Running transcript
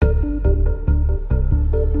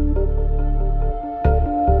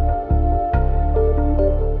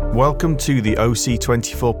Welcome to the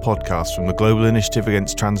OC24 podcast from the Global Initiative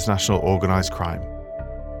Against Transnational Organised Crime.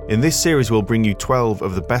 In this series, we'll bring you 12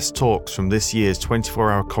 of the best talks from this year's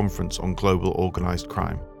 24-hour conference on global organised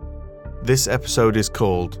crime. This episode is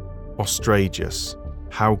called Outrageous: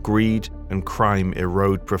 How Greed and Crime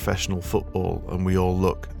Erode Professional Football and We All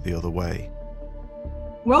Look the Other Way.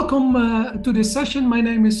 Welcome to this session. My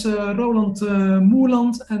name is Roland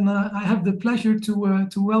Moerland, and I have the pleasure to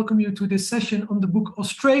welcome you to this session on the book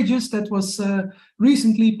Outrageous that was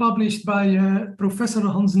recently published by Professor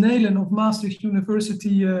Hans Nelen of Maastricht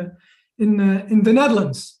University in the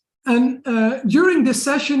Netherlands. And during this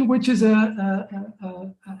session, which is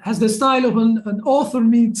has the style of an author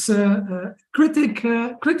meets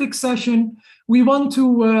critic session, we want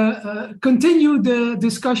to continue the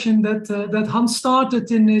discussion that Hans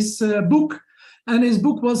started in his book. And his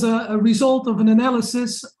book was a result of an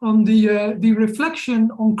analysis on the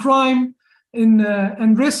reflection on crime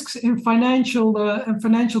and risks in financial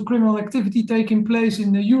criminal activity taking place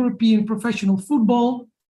in the European professional football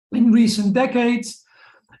in recent decades.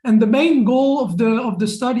 And the main goal of the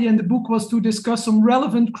study and the book was to discuss some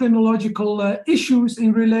relevant criminological issues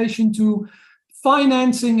in relation to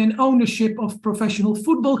financing and ownership of professional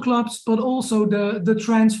football clubs, but also the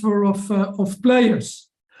transfer of players.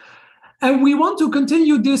 And we want to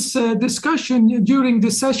continue this discussion during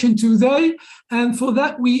this session today. And for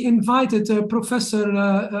that, we invited Professor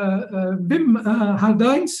Wim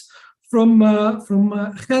Hardijns from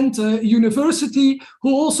Ghent University,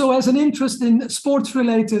 who also has an interest in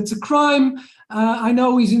sports-related crime. I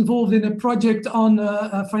know he's involved in a project on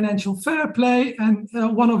financial fair play, and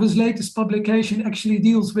one of his latest publications actually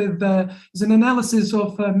deals with is an analysis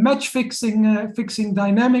of match fixing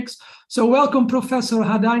dynamics. So welcome, Professor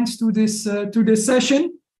Hardijns, to this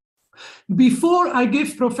session. Before I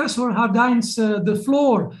give Professor Hardijns the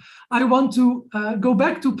floor, I want to go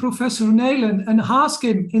back to Professor Nelen and ask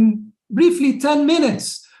him in briefly 10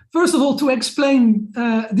 minutes, first of all, to explain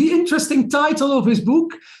the interesting title of his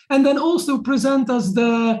book, and then also present us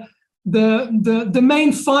the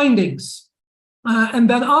main findings. And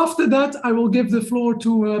then after that, I will give the floor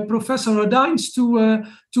to Professor Hardijns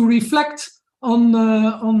to reflect on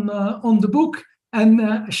the book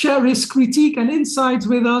and share his critique and insights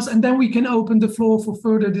with us, and then we can open the floor for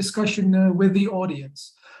further discussion with the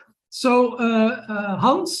audience. So,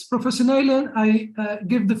 Hans, Professor Nelen, I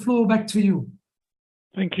give the floor back to you.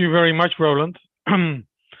 Thank you very much, Roland. And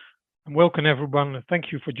welcome, everyone.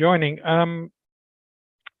 Thank you for joining.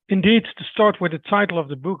 Indeed, to start with the title of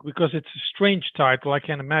the book, because it's a strange title, I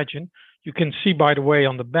can imagine. You can see, by the way,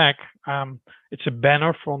 on the back, it's a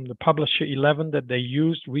banner from the Publisher 11 that they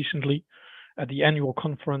used recently at the annual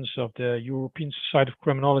conference of the European Society of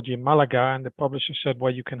Criminology in Malaga, and the publisher said,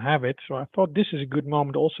 well, you can have it. So I thought this is a good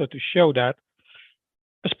moment also to show that,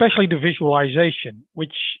 especially the visualization,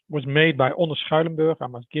 which was made by Onno Schuilenburg. I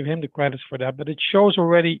must give him the credits for that, but it shows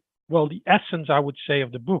already, well, the essence, I would say,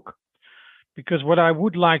 of the book. Because what I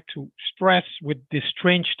would like to stress with this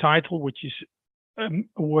strange title, which is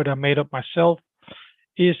a word I made up myself,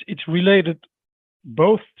 is it's related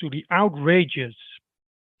both to the outrageous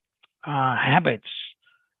habits,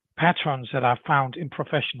 patterns that are found in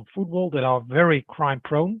professional football that are very crime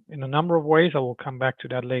prone in a number of ways. I will come back to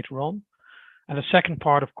that later on. And the second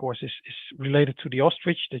part, of course, is related to the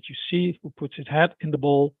ostrich that you see, who puts its head in the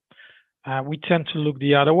ball. We tend to look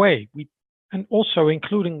the other way. And also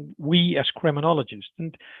including we as criminologists.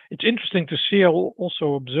 And it's interesting to see, I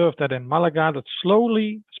also observe that in Malaga, that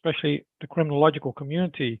slowly, especially the criminological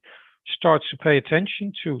community, starts to pay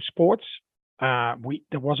attention to sports.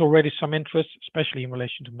 There was already some interest, especially in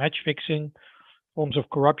relation to match fixing, forms of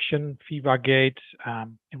corruption, FIFA Gate,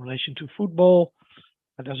 in relation to football.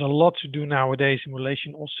 And there's a lot to do nowadays in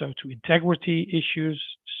relation also to integrity issues,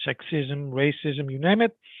 sexism, racism, you name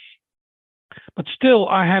it. But still,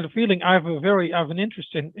 I had a feeling I have an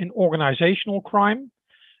interest in organizational crime,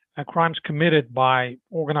 crimes committed by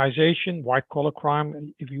organization, white collar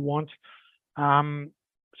crime, if you want.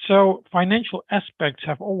 So financial aspects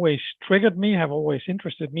have always triggered me, have always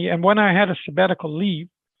interested me. And when I had a sabbatical leave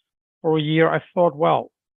for a year, I thought, well,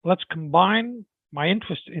 let's combine my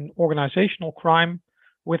interest in organizational crime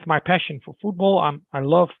with my passion for football. I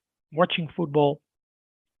love watching football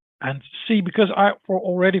and see, because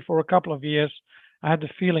for a couple of years, I had the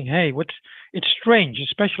feeling, hey, it's strange,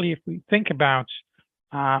 especially if we think about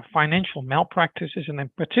financial malpractices. And in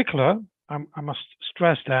particular, I must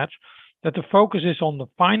stress that the focus is on the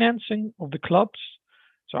financing of the clubs.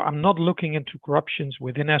 So I'm not looking into corruptions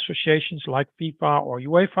within associations like FIFA or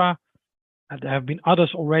UEFA. And there have been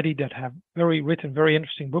others already that have written very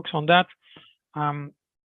interesting books on that.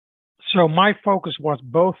 So my focus was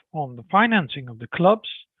both on the financing of the clubs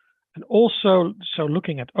and also so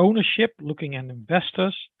looking at ownership, looking at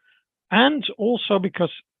investors, and also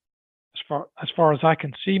because as far as I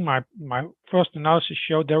can see, my first analysis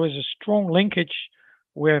showed there is a strong linkage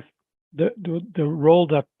with the role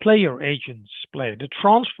that player agents play. The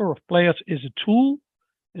transfer of players is a tool,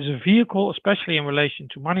 is a vehicle, especially in relation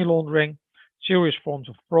to money laundering, serious forms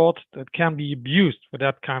of fraud that can be abused for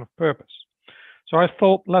that kind of purpose. So I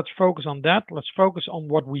thought, let's focus on that. Let's focus on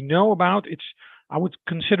what we know about it. I would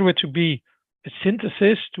consider it to be a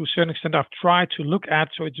synthesis to a certain extent. I've tried to look at,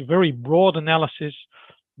 so it's a very broad analysis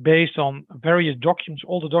based on various documents,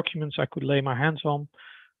 all the documents I could lay my hands on,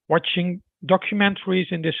 watching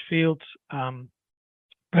documentaries in this field,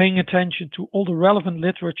 paying attention to all the relevant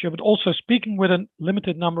literature, but also speaking with a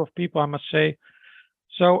limited number of people, I must say.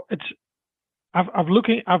 So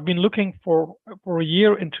I've been looking for a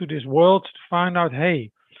year into this world to find out,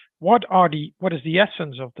 hey, what is the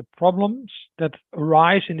essence of the problems that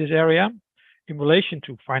arise in this area in relation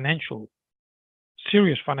to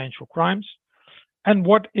serious financial crimes, and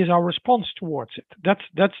what is our response towards it?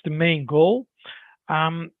 That's the main goal.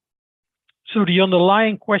 So the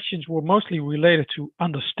underlying questions were mostly related to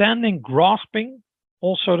understanding, grasping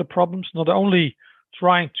also the problems, not only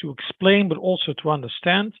trying to explain, but also to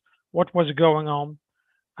understand what was going on.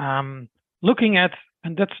 Looking at,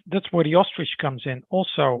 and that's where the ostrich comes in,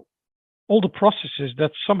 also all the processes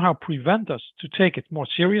that somehow prevent us to take it more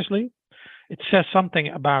seriously. It says something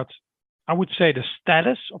about, I would say, the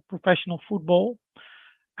status of professional football,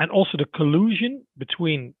 and also the collusion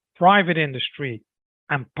between private industry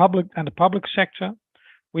and the public sector,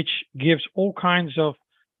 which gives all kinds of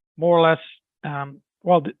more or less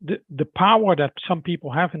the power that some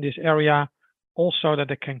people have in this area, also that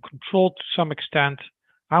they can control to some extent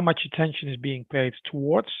how much attention is being paid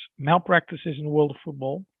towards malpractices in the world of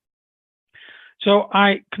football. So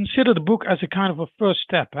I consider the book as a kind of a first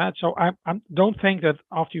step. So I don't think that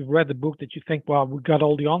after you've read the book that you think, well, we got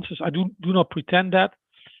all the answers. I do not pretend that.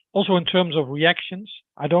 Also in terms of reactions,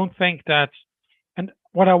 I don't think that, and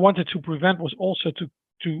what I wanted to prevent was also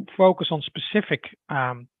to focus on specific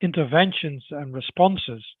interventions and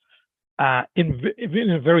responses in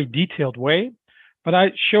a very detailed way. But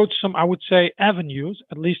I showed some, I would say, avenues,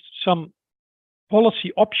 at least some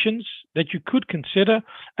policy options that you could consider,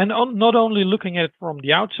 and not only looking at it from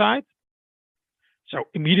the outside. So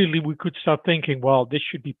immediately we could start thinking, well, this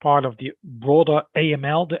should be part of the broader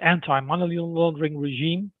AML, the anti-money laundering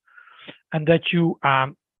regime, and that you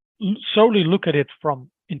solely look at it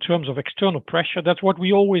in terms of external pressure. That's what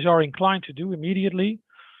we always are inclined to do immediately,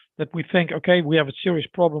 that we think, okay, we have a serious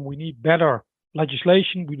problem, we need better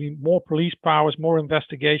legislation, we need more police powers, more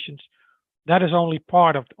investigations. That is only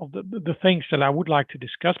part of the things that I would like to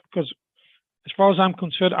discuss, because as far as I'm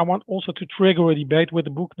concerned, I want also to trigger a debate with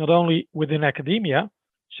the book, not only within academia,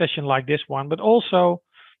 session like this one, but also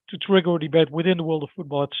to trigger a debate within the world of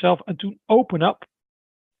football itself and to open up.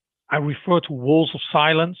 I refer to walls of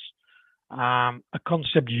silence, a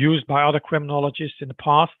concept used by other criminologists in the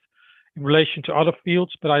past in relation to other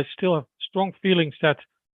fields, but I still have strong feelings that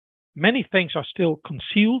many things are still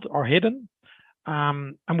concealed or hidden,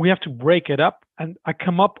 and we have to break it up. And I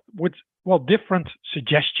come up with, different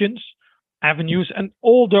suggestions, avenues, and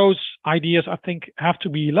all those ideas, I think, have to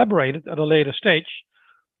be elaborated at a later stage.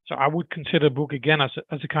 So I would consider the book again as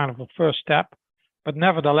a kind of a first step. But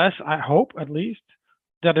nevertheless, I hope at least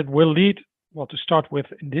that it will lead, to start with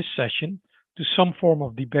in this session, to some form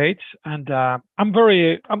of debate. And I'm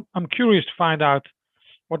curious to find out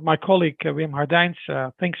what my colleague Wim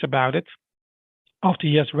Hardijns thinks about it after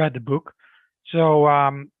he has read the book. So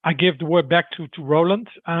I give the word back to Roland.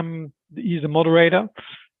 He's the moderator,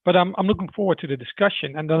 but I'm looking forward to the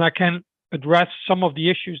discussion, and then I can address some of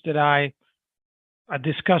the issues that I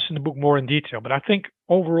discuss in the book more in detail. But I think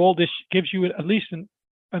overall this gives you at least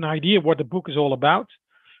an idea of what the book is all about,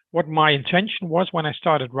 what my intention was when I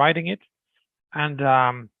started writing it. And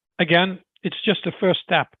again, it's just the first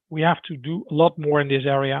step. We have to do a lot more in this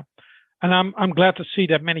area. And I'm glad to see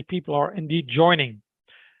that many people are indeed joining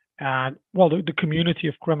the community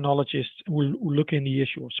of criminologists who look in the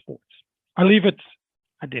issue of sports. I'll leave it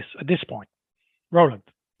at this point. Roland.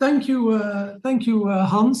 Thank you,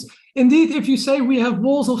 Hans. Indeed, if you say we have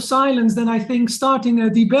walls of silence, then I think starting a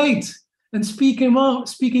debate and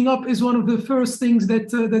speaking up is one of the first things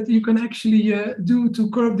that you can actually do to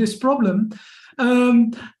curb this problem.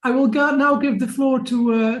 I will now give the floor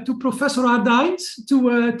to Professor Hardijns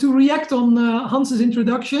to react on Hans's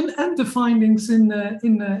introduction and the findings in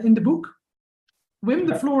the book. Wim,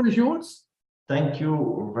 the floor is yours. Thank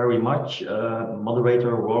you very much,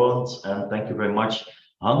 moderator Roland, and thank you very much,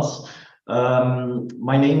 Hans.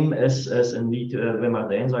 My name is indeed Wim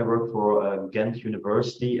Ardijns. I work for Ghent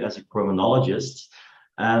University as a criminologist,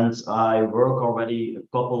 and I work already a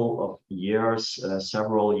couple of years,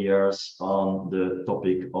 several years, on the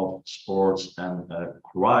topic of sports and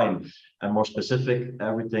crime, and more specific,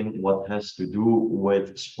 everything what has to do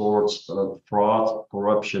with sports fraud,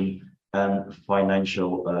 corruption, and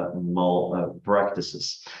financial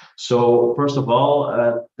malpractices. So first of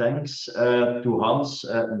all, thanks to Hans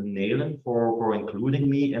Nelen for including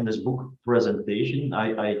me in this book presentation.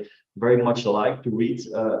 I very much like to read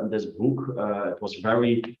this book. It was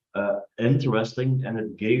very interesting, and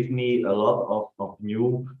it gave me a lot of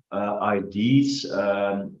new ideas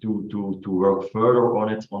to work further on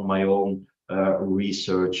it on my own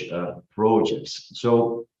research projects.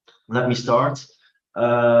 So let me start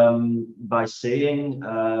by saying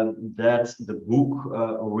that the book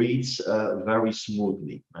reads very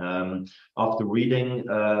smoothly. After reading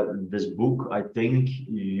this book, I think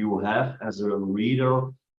you have, as a reader,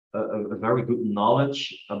 a very good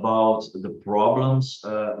knowledge about the problems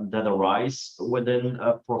that arise within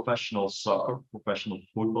professional soccer, professional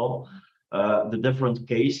football, the different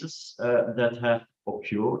cases that have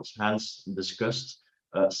occurred. Hans discussed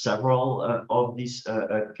several of these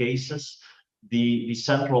cases. The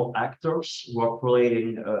central actors who are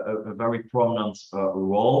playing a very prominent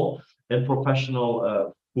role in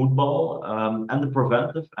professional football, and the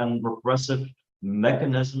preventive and repressive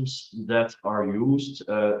mechanisms that are used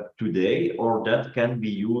today or that can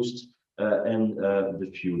be used in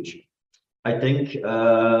the future. I think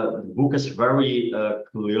the book is very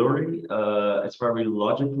clearly, it's very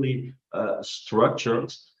logically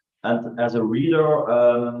structured. And as a reader,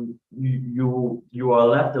 you are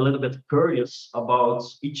left a little bit curious about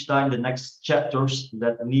each time the next chapters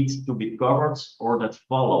that need to be covered or that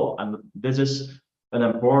follow. And this is an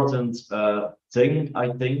important thing,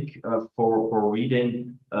 I think, for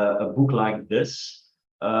reading a book like this.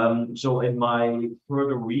 So in my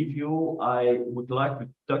further review, I would like to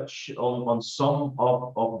touch on some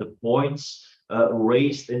of the points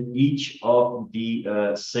raised in each of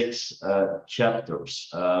the 6 chapters.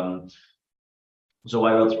 So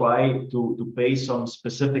I will try to pay some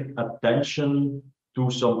specific attention to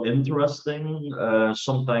some interesting,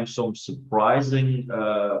 sometimes some surprising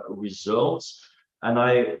results. And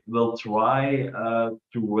I will try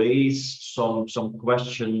to raise some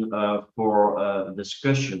question for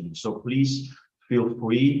discussion. So please feel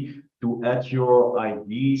free to add your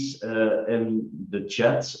ideas in the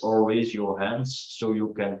chat or raise your hands so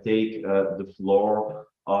you can take the floor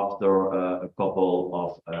after a couple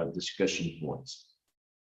of discussion points.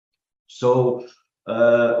 So,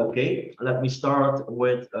 okay, let me start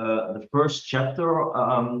with the first chapter.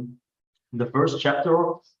 The first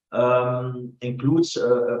chapter includes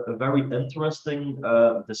a very interesting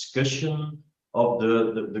discussion of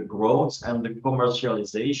the growth and the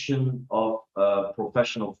commercialization of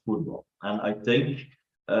professional football. And I think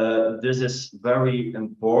this is very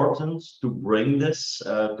important to bring this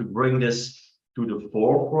to the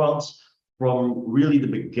forefront from really the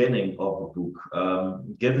beginning of the book,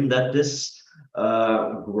 given that this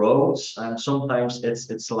growth, and sometimes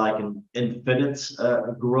it's like an infinite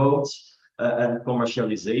growth, and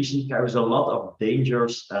commercialization carries a lot of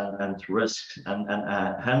dangers and risks, and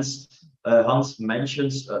hence Hans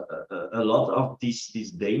mentions a lot of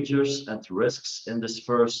these dangers and risks in this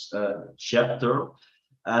first chapter,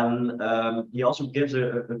 and he also gives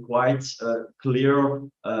a quite clear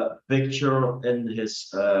picture in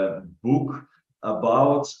his book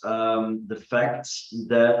about the fact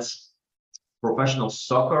that professional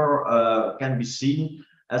soccer can be seen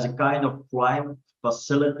as a kind of crime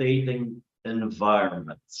facilitating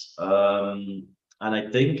environment, and I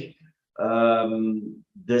think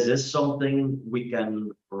this is something we can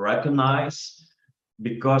recognize,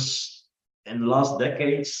 because in the last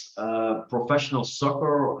decades professional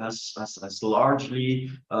soccer has largely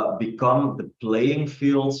become the playing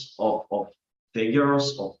fields of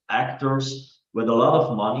figures, of actors with a lot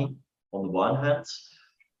of money on the one hand,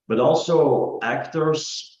 but also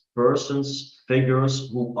actors, persons, figures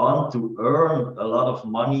who want to earn a lot of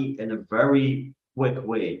money in a very quick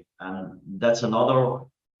way. And that's another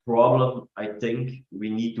problem I think we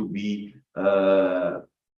need to be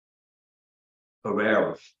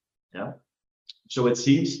aware of. Yeah. So it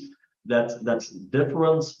seems that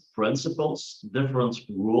different principles, different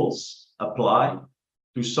rules apply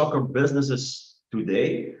to soccer businesses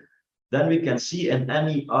today than we can see in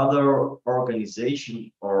any other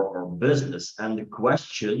organization or business. And the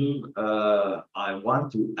question I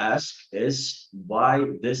want to ask is why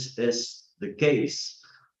this is the case.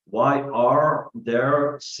 why are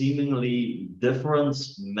there seemingly different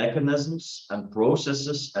mechanisms and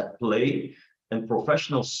processes at play in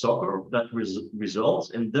professional soccer that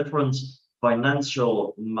result in different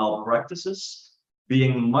financial malpractices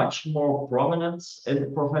being much more prominent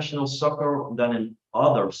in professional soccer than in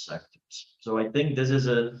other sectors? So I think this is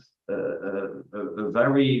a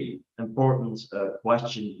very important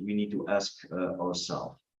question we need to ask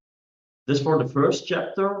ourselves. This for the first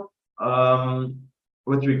chapter.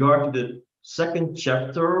 With regard to the second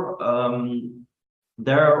chapter,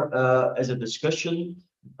 there is a discussion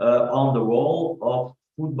on the role of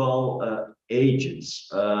football agents.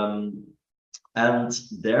 And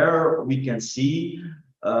there we can see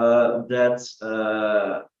that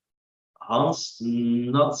Hans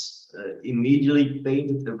not immediately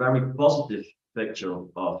painted a very positive picture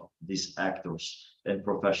of these actors in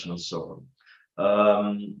professional soccer.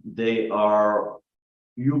 They are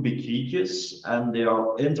ubiquitous and they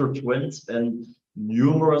are intertwined in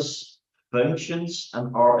numerous functions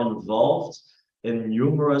and are involved in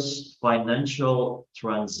numerous financial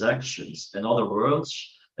transactions. In other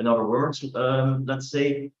words, let's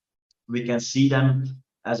say we can see them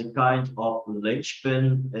as a kind of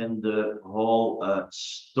linchpin in the whole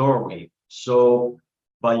story. So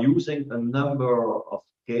by using a number of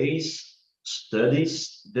case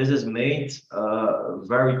studies, this is made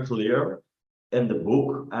very clear in the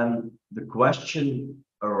book, and the question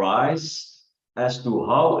arises as to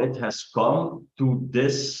how it has come to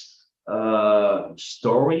this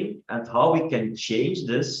story and how we can change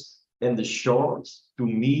this in the short to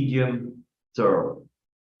medium term.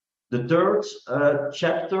 The third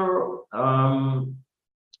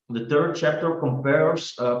chapter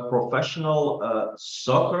compares professional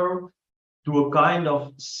soccer to a kind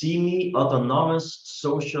of semi-autonomous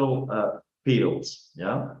social field.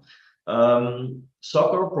 Yeah.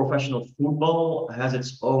 Soccer, professional football, has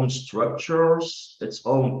its own structures, its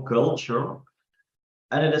own culture,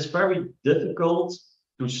 and it is very difficult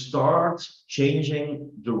to start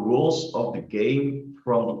changing the rules of the game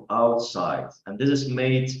from the outside. And this is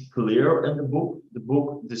made clear in the book. The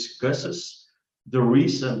book discusses the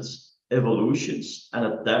recent evolutions and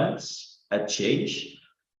attempts at change,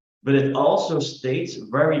 but it also states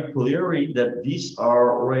very clearly that these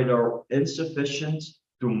are rather insufficient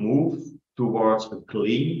to move towards a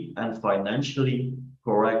clean and financially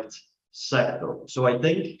correct sector. So I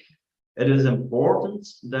think it is important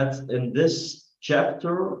that in this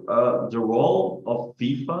chapter, the role of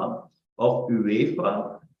FIFA, of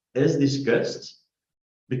UEFA is discussed,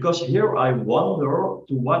 because here I wonder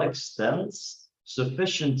to what extent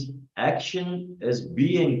sufficient action is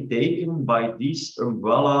being taken by these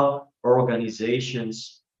umbrella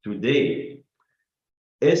organizations today.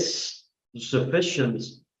 Is sufficient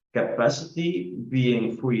capacity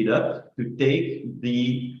being freed up to take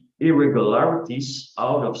the irregularities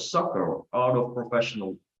out of soccer, out of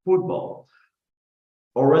professional football?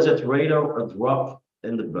 Or is it rather a drop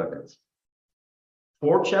in the bucket?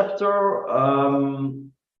 Fourth chapter,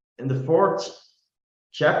 in the fourth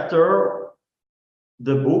chapter,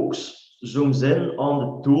 the book zooms in on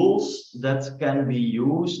the tools that can be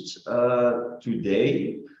used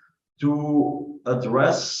today to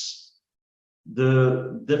address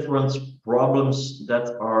the different problems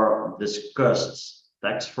that are discussed: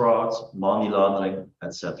 tax fraud, money laundering,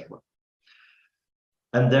 etc.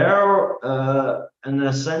 And there, an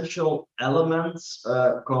essential element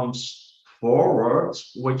comes forward,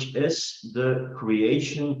 which is the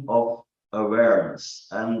creation of awareness.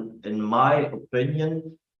 And in my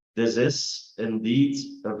opinion, this is indeed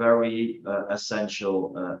a very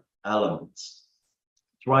essential element.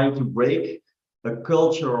 Trying to break a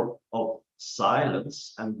culture of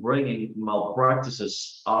silence and bringing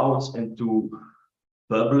malpractices out into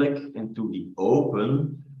public, into the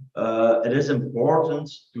open, it is important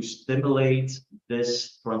to stimulate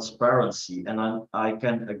this transparency. And I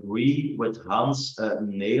can agree with Hans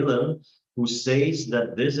Nelen, who says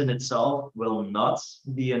that this in itself will not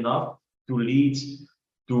be enough to lead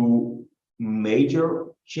to major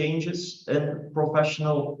changes in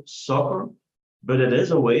professional soccer, but it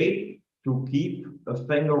is a way to keep a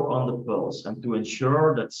finger on the pulse and to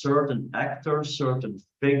ensure that certain actors, certain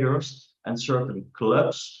figures, and certain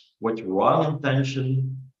clubs with wrong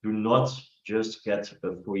intention do not just get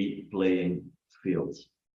a free playing field.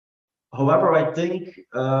 However, I think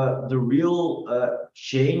the real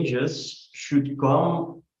changes should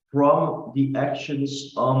come from the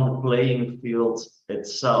actions on the playing field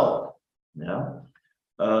itself. Yeah.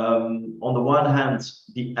 On the one hand,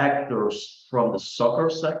 the actors from the soccer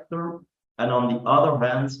sector, and on the other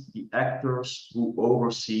hand, the actors who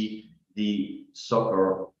oversee the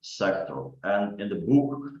soccer sector. And in the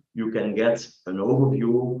book, you can get an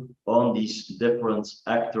overview on these different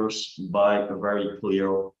actors by a very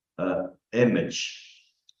clear image.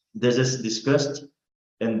 This is discussed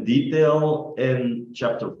in detail in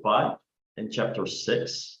chapter 5 and chapter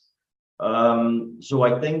 6. So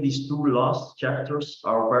I think these two last chapters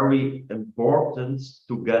are very important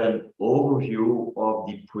to get an overview of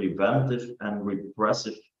the preventive and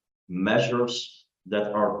repressive measures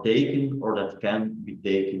that are taken or that can be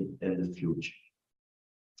taken in the future.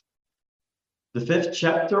 The 5th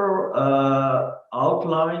chapter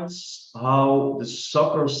outlines how the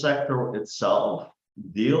soccer sector itself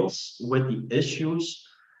deals with the issues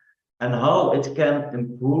and how it can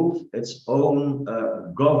improve its own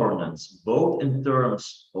governance, both in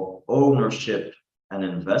terms of ownership and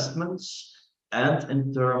investments, and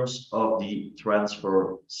in terms of the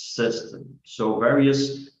transfer system. So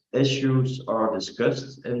various issues are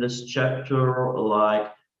discussed in this chapter,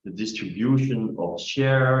 like the distribution of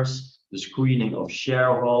shares, the screening of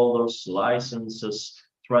shareholders, licenses,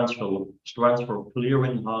 transfer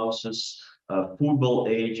clearing houses, football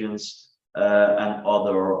agents, and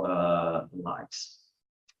other likes.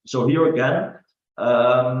 So here again,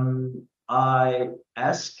 I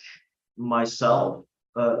ask myself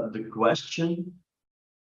the question,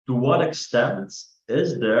 to what extent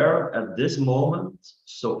is there at this moment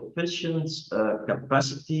sufficient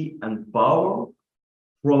capacity and power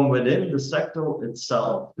from within the sector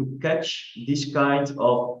itself to catch these kinds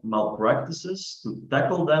of malpractices, to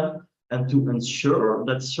tackle them, and to ensure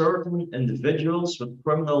that certain individuals with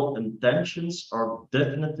criminal intentions are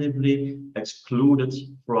definitively excluded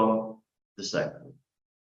from the sector.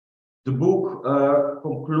 The book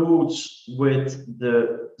concludes with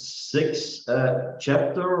the 6th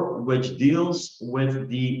chapter, which deals with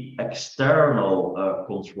the external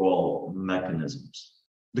control mechanisms.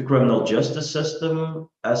 The criminal justice system,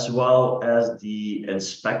 as well as the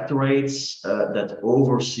inspectorates that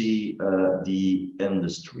oversee the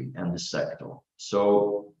industry and the sector.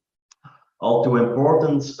 So, all too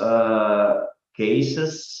important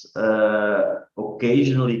cases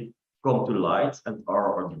occasionally come to light and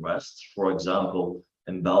are addressed. For example,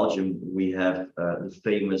 in Belgium, we have the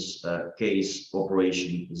famous case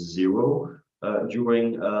Operation Zero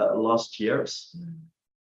during last years.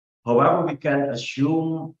 However, we can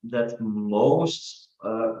assume that most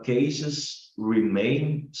cases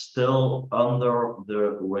remain still under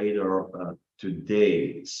the radar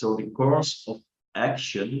today. So the course of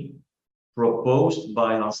action proposed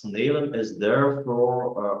by Hans Nelen is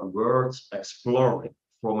therefore worth exploring.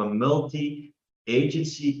 From a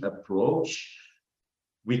multi-agency approach,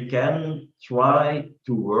 we can try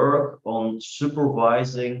to work on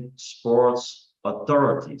supervising sports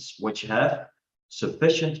authorities, which have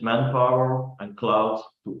sufficient manpower and clout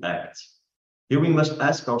to act. Here we must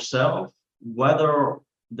ask ourselves whether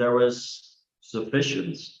there is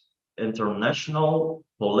sufficient international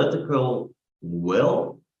political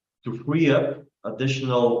will to free up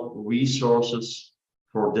additional resources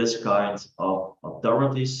for this kind of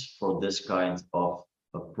authorities, for this kind of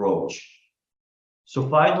approach. So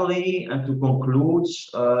finally, and to conclude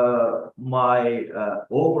my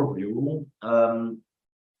overview,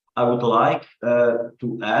 I would like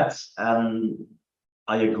to add, and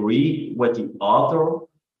I agree with the author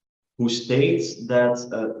who states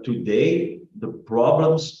that today the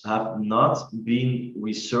problems have not been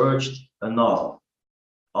researched enough,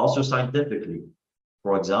 also scientifically,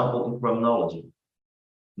 for example, in criminology.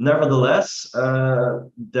 Nevertheless,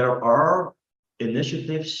 there are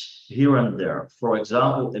initiatives here and there. For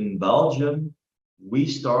example, in Belgium, we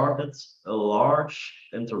started a large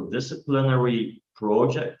interdisciplinary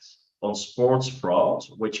project on sports fraud,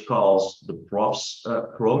 which calls the PROFS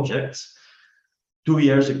project, 2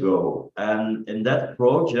 years ago. And in that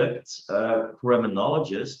project,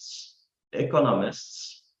 criminologists,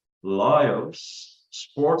 economists, lawyers,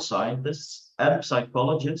 sports scientists, and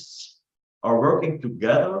psychologists are working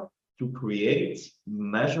together to create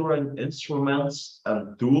measuring instruments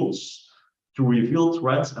and tools to reveal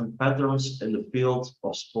trends and patterns in the field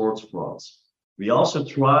of sports fraud. We also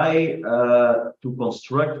try to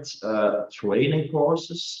construct training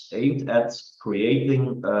courses aimed at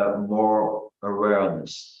creating more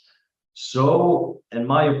awareness. So, in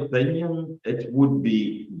my opinion, it would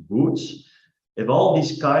be good if all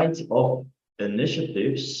these kinds of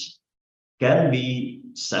initiatives can be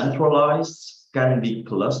centralized, can be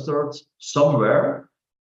clustered somewhere,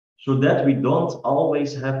 so that we don't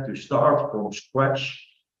always have to start from scratch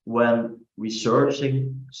when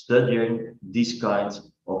researching, studying these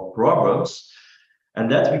kinds of problems,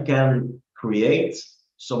 and that we can create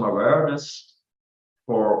some awareness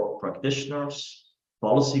for practitioners,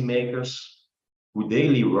 policymakers who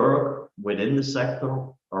daily work within the sector,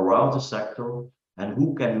 around the sector, and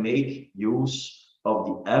who can make use of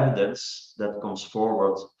the evidence that comes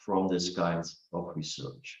forward from this kind of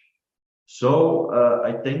research. So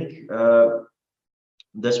I think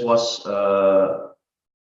this was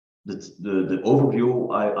the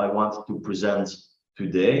overview I wanted to present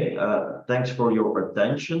today. Thanks for your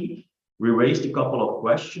attention. We raised a couple of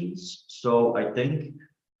questions, so I think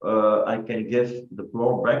I can give the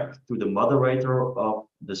floor back to the moderator of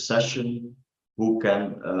the session, who can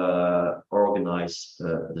organize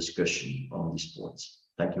a discussion on these points.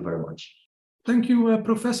 Thank you very much. Thank you,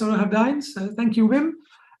 Professor Hardijns. Thank you, Wim,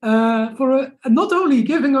 for not only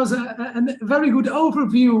giving us a very good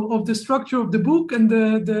overview of the structure of the book and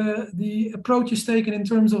the approaches taken in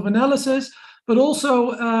terms of analysis, but also,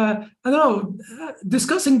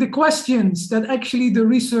 discussing the questions that actually the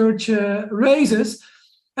research raises.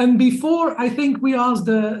 And before I think we ask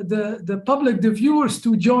the public, the viewers,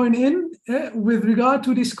 to join in with regard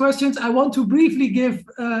to these questions, I want to briefly give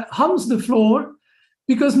Hans the floor,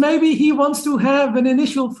 because maybe he wants to have an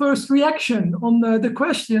initial first reaction on the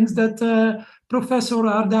questions that Professor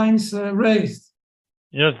Hardijns raised.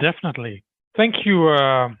 Yes, definitely. Thank you,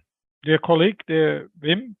 dear colleague, dear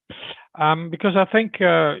Wim, because I think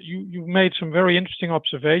you've made some very interesting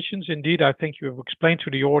observations. Indeed, I think you have explained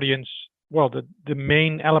to the audience, well, the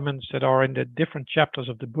main elements that are in the different chapters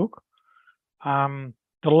of the book.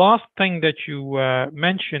 The last thing that you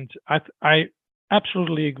mentioned, I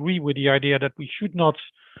absolutely agree with the idea that we should not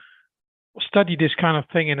study this kind of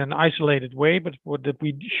thing in an isolated way, but that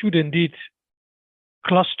we should indeed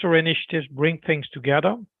cluster initiatives, bring things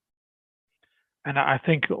together. And I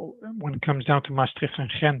think when it comes down to Maastricht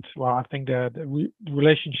and Ghent, well, I think the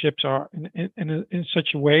relationships are in such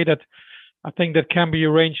a way that I think that can be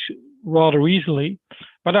arranged rather easily.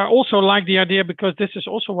 But I also like the idea, because this is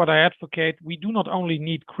also what I advocate. We do not only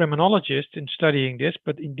need criminologists in studying this,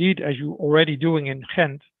 but indeed, as you're already doing in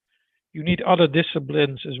Ghent, you need other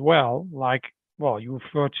disciplines as well. Like, well, you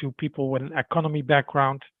refer to people with an economy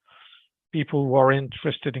background, people who are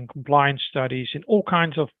interested in compliance studies, in all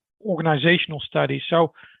kinds of organizational studies.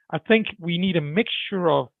 So I think we need a mixture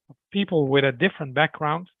of people with a different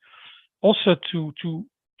background, also to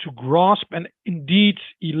grasp and indeed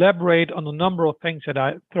elaborate on a number of things that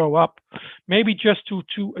I throw up. Maybe just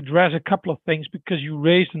to address a couple of things, because you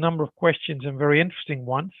raised a number of questions and very interesting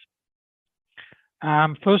ones.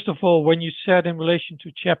 First of all, when you said in relation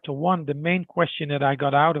to chapter 1, the main question that I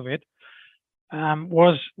got out of it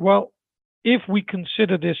was, well, if we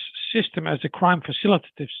consider this system as a crime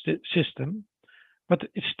facilitative system, but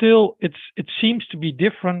it seems to be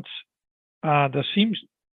different. There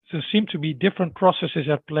seem to be different processes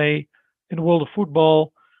at play in the world of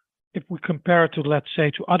football if we compare it to, let's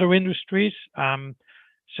say, to other industries.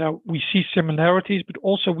 So we see similarities, but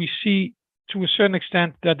also we see to a certain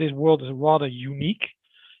extent that this world is rather unique,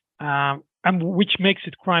 and which makes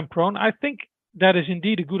it crime prone. I think that is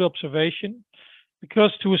indeed a good observation,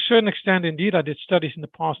 because to a certain extent, indeed, I did studies in the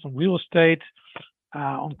past on real estate,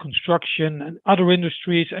 on construction and other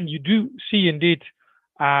industries, and you do see indeed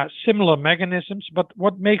similar mechanisms. But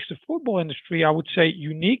what makes the football industry, I would say,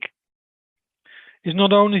 unique is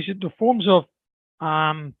not only is it the forms of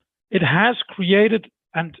it has created,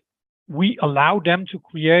 and we allow them to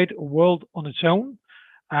create a world on its own.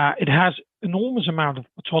 It has enormous amount of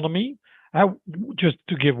autonomy. Just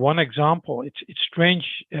to give one example, it's strange.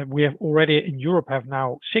 We have already in Europe have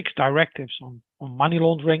now 6 directives on money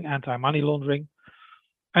laundering, anti-money laundering,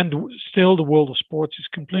 and still the world of sports is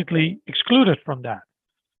completely excluded from that,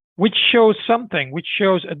 which shows something, which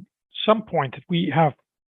shows at some point that we have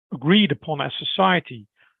agreed upon as society,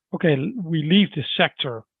 okay, we leave this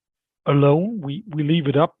sector alone, we leave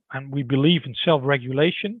it up, and we believe in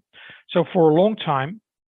self-regulation. So for a long time,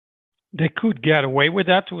 they could get away with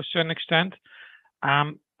that to a certain extent.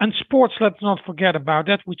 And sports, let's not forget about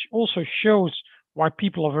that, which also shows why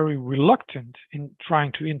people are very reluctant in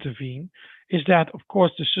trying to intervene, is that, of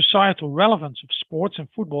course, the societal relevance of sports and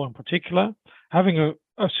football in particular, having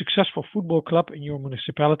a successful football club in your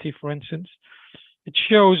municipality, for instance, it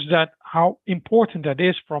shows that how important that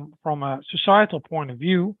is from a societal point of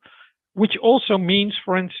view, which also means,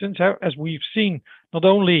 for instance, as we've seen, not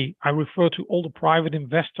only I refer to all the private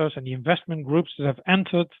investors and the investment groups that have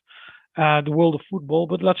entered the world of football,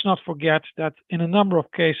 but let's not forget that in a number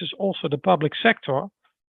of cases, also the public sector,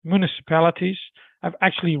 municipalities, have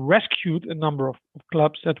actually rescued a number of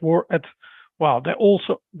clubs that were at, well,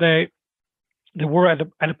 they were at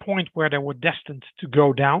a point where they were destined to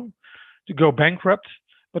go down, to go bankrupt.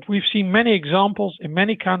 But we've seen many examples in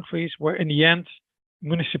many countries where in the end,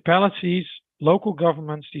 municipalities, local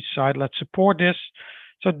governments decide, let's support this.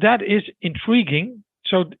 So that is intriguing.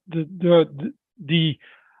 So the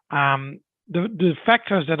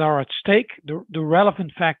factors that are at stake, the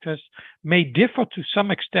relevant factors, may differ to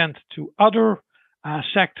some extent to other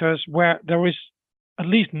sectors where there is at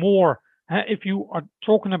least more. If you are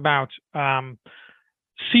talking about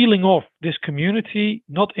sealing off this community,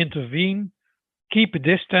 not intervene, keep a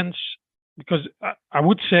distance, because I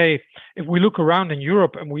would say if we look around in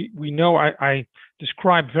Europe, and we know I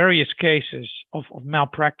describe various cases of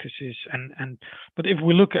malpractices, but if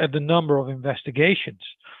we look at the number of investigations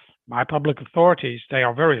by public authorities, they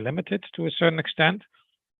are very limited to a certain extent.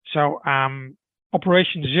 So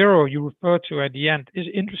Operation Zero you referred to at the end is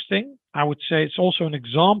interesting. I would say it's also an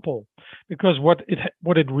example, because what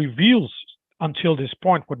it reveals until this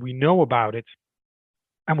point, what we know about it,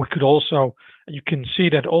 and we could also, you can see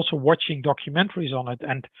that also watching documentaries on it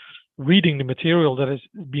and reading the material that has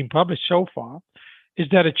been published so far, is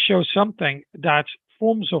that it shows something that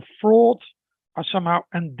forms of fraud are somehow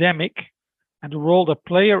endemic, and the role that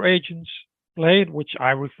player agents played, which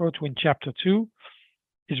I refer to in chapter 2,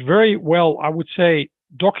 is very well, I would say,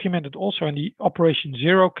 documented also in the Operation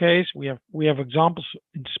Zero case. We have examples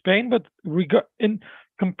in Spain, but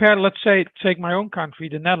compare, let's say, take my own country,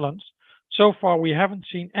 the Netherlands. So far, we haven't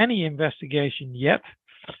seen any investigation yet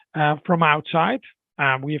from outside.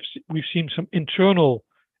 We've seen some internal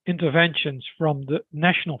interventions from the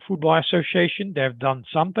National Football Association. They've done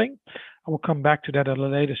something. I will come back to that at a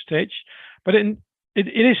later stage. But it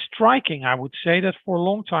is striking, I would say, that for a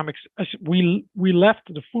long time we left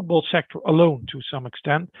the football sector alone to some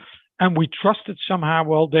extent, and we trusted somehow,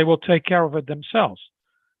 well, they will take care of it themselves.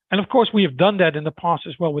 And of course, we have done that in the past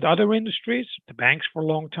as well with other industries, the banks for a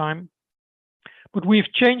long time. But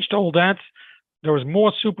we've changed all that. There is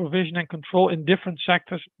more supervision and control in different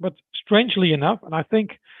sectors. But strangely enough, and I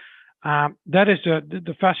think that is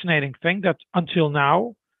the fascinating thing, that until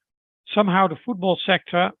now, somehow the football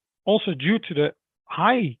sector, also due to the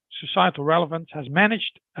high societal relevance, has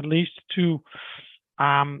managed at least to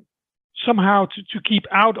somehow to keep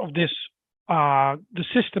out of this the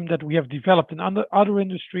system that we have developed in other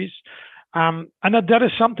industries. And that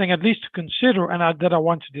is something at least to consider, and that I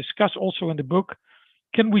want to discuss also in the book.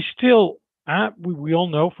 Can we still, we all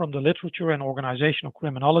know from the literature and organizational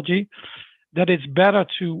criminology, that it's better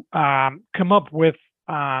to come up with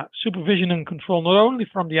supervision and control, not only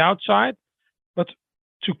from the outside, but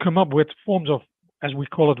to come up with forms of, as we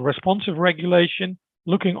call it, responsive regulation,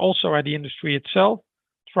 looking also at the industry itself,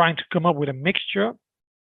 trying to come up with a mixture.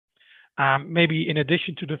 Maybe in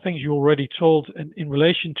addition to the things you already told in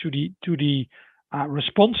relation to the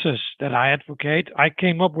responses that I advocate, I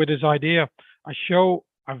came up with this idea.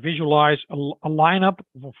 I visualize a lineup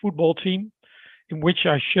of a football team in which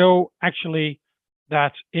I show actually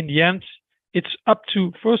that in the end, it's up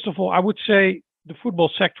to, first of all, I would say the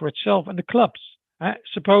football sector itself and the clubs.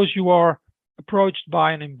 Suppose you are approached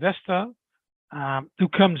by an investor who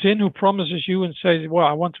comes in, who promises you and says, well,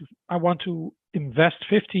 I want to invest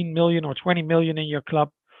 15 million or 20 million in your club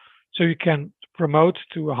so you can promote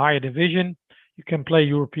to a higher division. You can play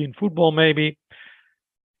European football maybe.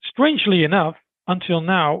 Strangely enough, until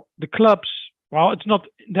now, the clubs, well, it's not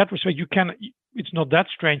in that respect, it's not that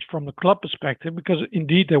strange from the club perspective, because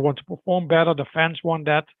indeed they want to perform better. The fans want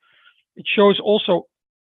that. It shows also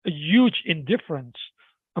a huge indifference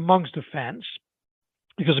amongst the fans,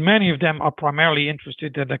 because many of them are primarily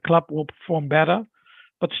interested that the club will perform better.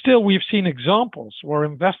 But still, we've seen examples where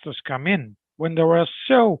investors come in when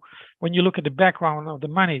when you look at the background of the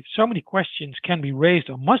money, so many questions can be raised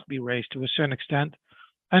or must be raised to a certain extent.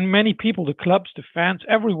 And many people, the clubs, the fans,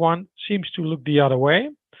 everyone seems to look the other way.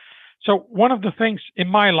 So one of the things in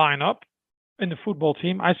my lineup in the football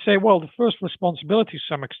team, I say, well, the first responsibility to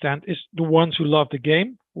some extent is the ones who love the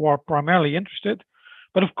game, who are primarily interested.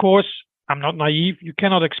 But of course, I'm not naive. You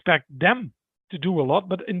cannot expect them to do a lot,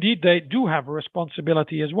 but indeed they do have a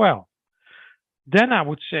responsibility as well. Then I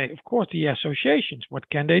would say, of course, the associations, what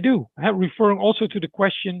can they do? Referring also to the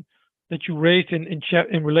question that you raised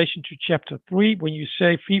in relation to chapter 3, when you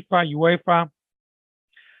say FIFA, UEFA,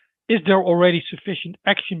 is there already sufficient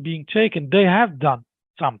action being taken? They have done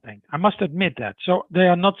something. I must admit that. So they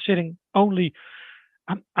are not sitting only.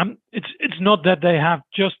 It's not that they have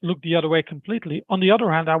just looked the other way completely. On the other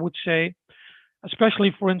hand, I would say,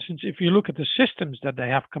 especially, for instance, if you look at the systems that they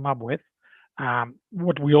have come up with,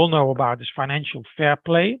 what we all know about is financial fair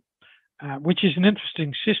play, which is an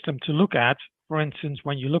interesting system to look at, for instance,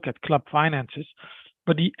 when you look at club finances.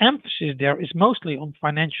 But the emphasis there is mostly on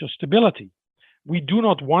financial stability. We do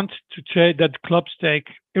not want to say that clubs take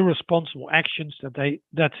irresponsible actions,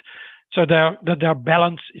 that So their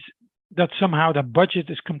balance is that somehow their budget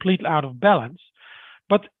is completely out of balance.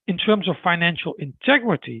 But in terms of financial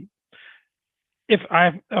integrity,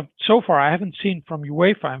 so far I haven't seen from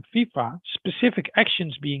UEFA and FIFA specific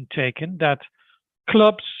actions being taken that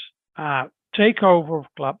clubs, takeover of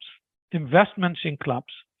clubs, investments in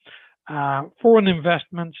clubs, foreign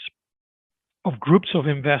investments of groups of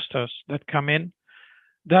investors that come in,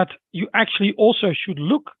 that you actually also should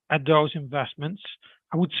look at those investments,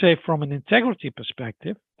 I would say from an integrity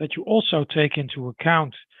perspective, that you also take into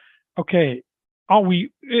account, okay, are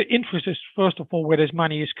we interested, first of all, where this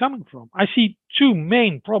money is coming from? I see two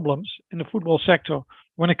main problems in the football sector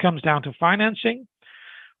when it comes down to financing.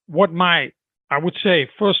 What I would say,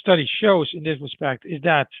 first study shows in this respect is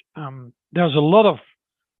that there's a lot of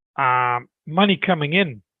money coming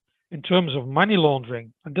in terms of money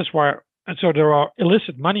laundering, and so there are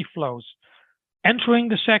illicit money flows entering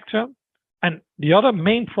the sector. And the other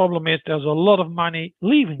main problem is there's a lot of money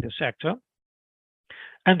leaving the sector,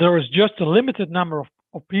 and there is just a limited number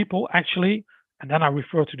of people actually, and then I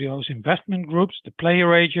refer to those investment groups, the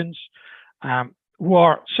player agents, who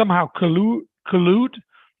are somehow collude.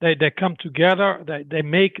 They come together, they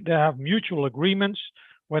have mutual agreements.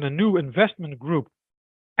 When a new investment group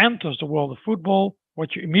enters the world of football,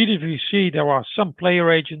 what you immediately see, there are some player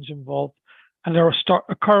agents involved, and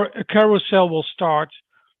a carousel will start.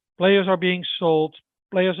 Players are being sold,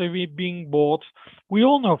 players are being bought. We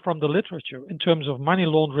all know from the literature in terms of money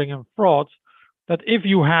laundering and fraud that if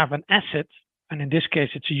you have an asset, and in this case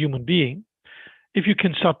it's a human being, if you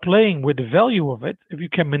can start playing with the value of it, if you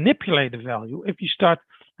can manipulate the value, if you start,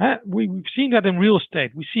 we've seen that in real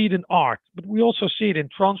estate, we see it in art, but we also see it in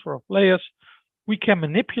transfer of players. We can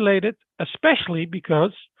manipulate it, especially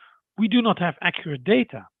because we do not have accurate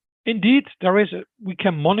data. Indeed, we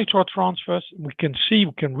can monitor transfers. We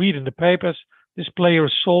can read in the papers, this player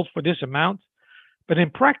is sold for this amount. But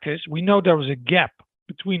in practice, we know there is a gap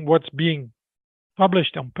between what's being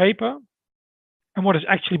published on paper and what is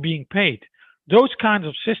actually being paid. Those kinds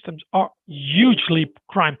of systems are hugely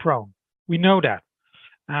crime prone. We know that.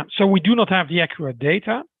 So we do not have the accurate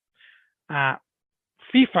data. FIFA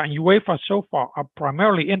and UEFA so far are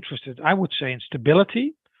primarily interested, I would say, in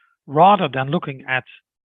stability rather than looking at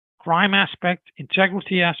crime aspect,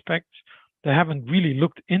 integrity aspects. They haven't really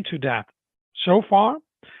looked into that so far.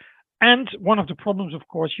 And one of the problems, of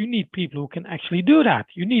course, you need people who can actually do that.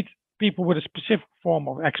 You need people with a specific form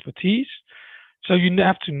of expertise. So you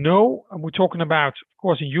have to know, and we're talking about, of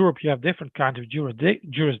course, in Europe, you have different kinds of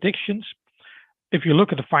jurisdictions. If you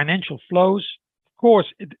look at the financial flows, of course,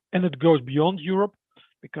 it goes beyond Europe,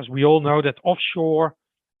 because we all know that offshore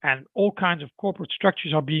and all kinds of corporate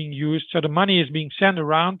structures are being used. So the money is being sent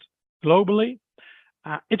around globally.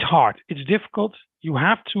 It's hard. It's difficult. You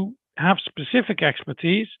have to have specific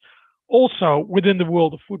expertise also within the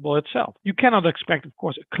world of football itself. You cannot expect, of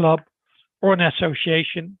course, a club or an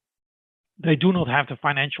association. They do not have the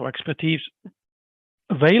financial expertise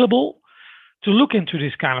available to look into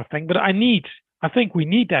this kind of thing. But I think we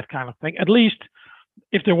need that kind of thing, at least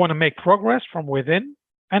if they want to make progress from within.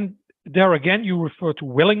 And there again, you refer to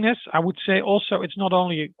willingness. I would say also it's not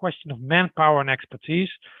only a question of manpower and expertise,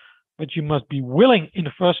 but you must be willing in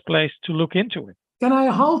the first place to look into it. Can I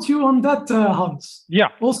halt you on that, Hans? Yeah.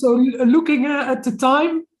 Also looking at the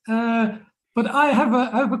time, but I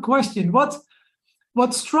have a question.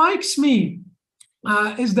 What strikes me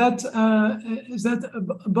is that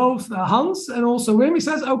both Hans and also Wim, he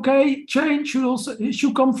says, okay, change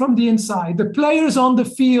should come from the inside. The players on the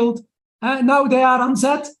field, now they are on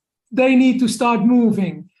set, they need to start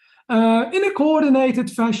moving in a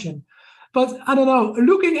coordinated fashion. But I don't know,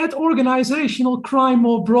 looking at organizational crime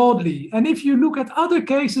more broadly, and if you look at other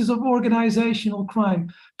cases of organizational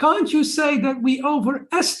crime, can't you say that we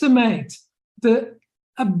overestimate the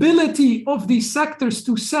ability of these sectors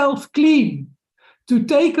to self-clean, to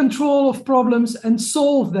take control of problems and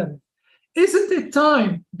solve them? Isn't it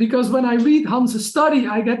time? Because when I read Hans' study,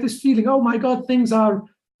 I get this feeling, oh my God, things are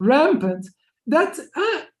rampant, that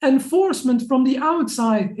enforcement from the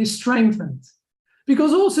outside is strengthened.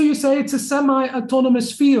 Because also you say it's a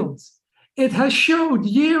semi-autonomous field. It has showed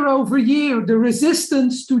year over year the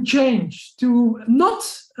resistance to change, to not,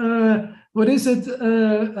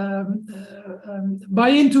 buy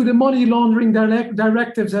into the money laundering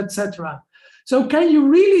directives, etc. So can you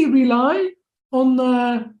really rely on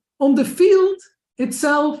the field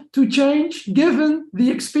itself to change, given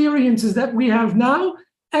the experiences that we have now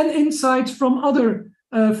and insights from other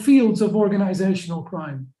fields of organizational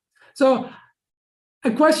crime? So a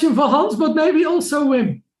question for Hans, but maybe also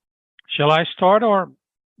Wim. Shall I start, or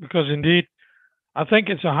because indeed, I think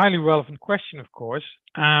it's a highly relevant question, of course.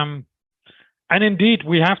 And indeed,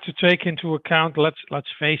 we have to take into account. Let's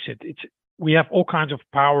face it. We have all kinds of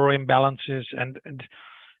power imbalances, and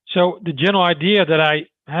so the general idea that I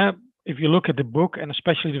have, if you look at the book and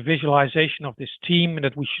especially the visualization of this team,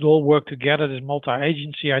 that we should all work together, this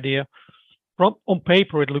multi-agency idea, from on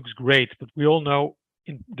paper it looks great, but we all know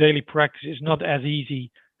in daily practice it's not as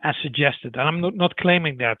easy as suggested. And I'm not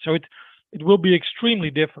claiming that. So it will be extremely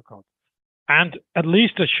difficult. And at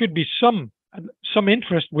least there should be some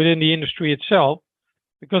interest within the industry itself,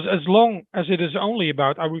 because as long as it is only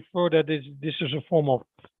about, I refer that this is a form of,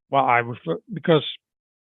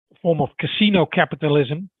 form of casino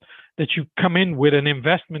capitalism, that you come in with an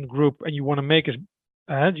investment group and you want to make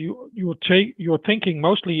you're thinking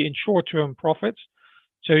mostly in short-term profits.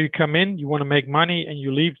 So you come in, you want to make money, and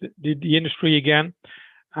you leave the industry again.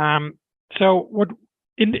 So what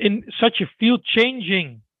in such a field,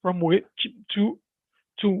 changing from which to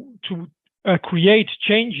create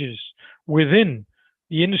changes within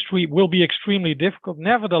the industry will be extremely difficult.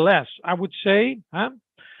 Nevertheless, I would say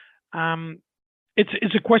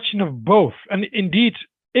it's a question of both. And indeed,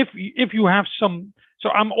 if you have some, so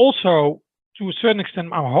I'm also, to a certain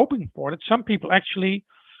extent, I'm hoping for that some people actually,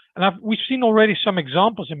 and we've seen already some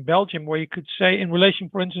examples in Belgium where you could say, in relation,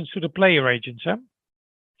 for instance, to the player agents,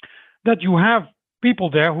 that you have people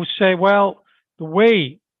there who say, well, the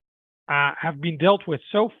way have been dealt with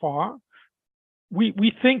so far,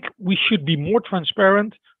 we think we should be more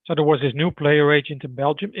transparent. So there was this new player agent in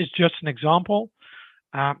Belgium, is just an example,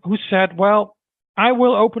 who said, well, I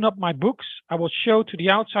will open up my books. I will show to the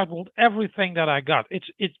outside world everything that I got.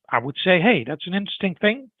 I would say, hey, that's an interesting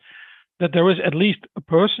thing, that there is at least a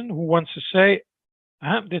person who wants to say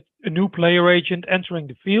that a new player agent entering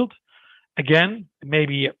the field, again,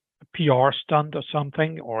 maybe a PR stunt or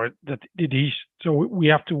something, or that it is. So we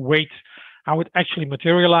have to wait how it actually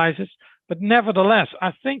materializes. But nevertheless,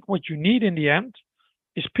 I think what you need in the end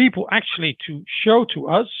is people actually to show to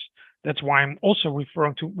us. That's why I'm also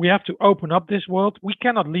referring to, we have to open up this world. We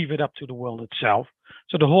cannot leave it up to the world itself.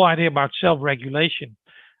 So the whole idea about self-regulation,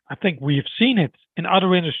 I think we've seen it in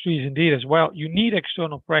other industries indeed as well. You need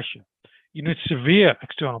external pressure. You need severe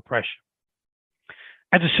external pressure.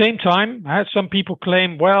 At the same time, some people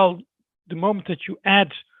claim, well, the moment that you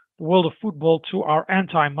add the world of football to our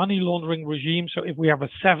anti-money laundering regime, so if we have a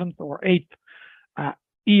 7th or 8th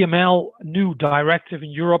EML new directive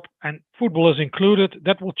in Europe and football is included,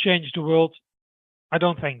 that will change the world. I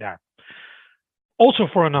don't think that. Also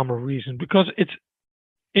for a number of reasons, because it's,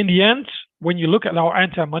 in the end, when you look at our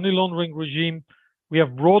anti-money laundering regime, we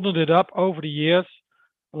have broadened it up over the years.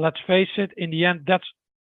 Let's face it, in the end,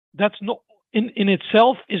 that's not in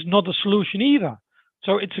itself is not a solution either.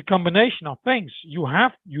 So it's a combination of things. You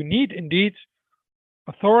need indeed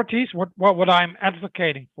authorities. What I'm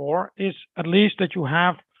advocating for is at least that you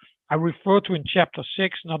have, I refer to in chapter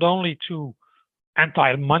 6, not only to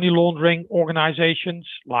anti-money laundering organizations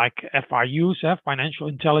like FIUs, financial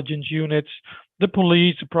intelligence units, the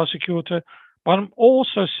police, the prosecutor, but I'm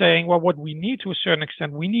also saying, well, what we need to a certain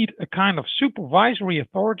extent, we need a kind of supervisory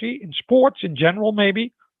authority in sports in general,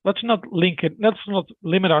 maybe. Let's not link it, let's not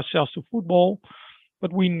limit ourselves to football,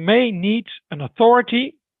 but we may need an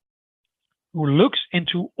authority who looks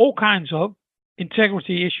into all kinds of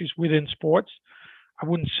integrity issues within sports. I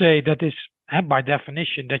wouldn't say that is, by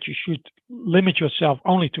definition, that you should limit yourself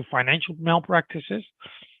only to financial malpractices,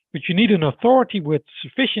 but you need an authority with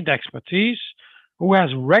sufficient expertise, who has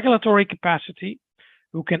regulatory capacity,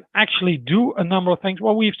 who can actually do a number of things.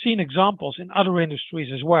 Well, we've seen examples in other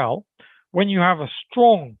industries as well. When you have a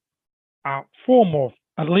strong form of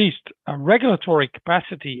at least a regulatory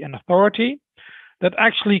capacity and authority that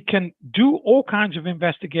actually can do all kinds of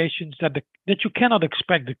investigations that you cannot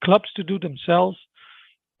expect the clubs to do themselves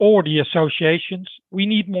or the associations. We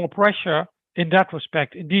need more pressure in that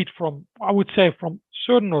respect, indeed, from, I would say, from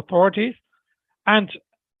certain authorities, and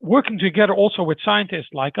working together also with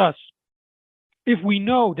scientists like us. If we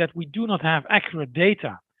know that we do not have accurate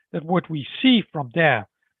data, that what we see from there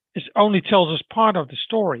only tells us part of the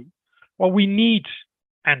story, well, we need,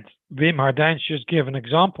 and Wim Hardijns just gave an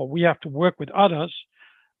example, we have to work with others.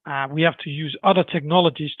 We have to use other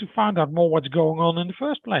technologies to find out more what's going on in the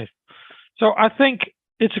first place. So I think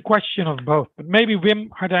it's a question of both, but maybe Wim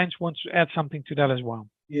Hardijns wants to add something to that as well.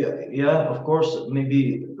 Yeah, of course,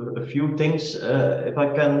 maybe a few things, if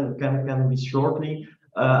I can be shortly.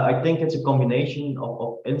 I think it's a combination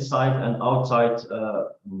of inside and outside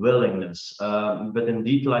willingness. But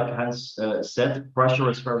indeed, like Hans said, pressure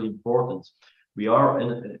is very important. We are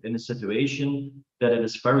in a situation that it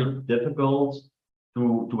is very difficult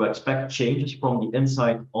to expect changes from the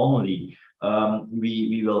inside only.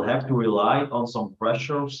 We will have to rely on some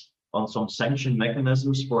pressures on some sanction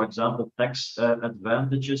mechanisms, for example, tax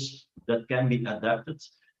advantages that can be adapted.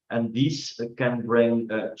 And these can bring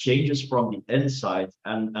changes from the inside.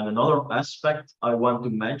 And another aspect I want to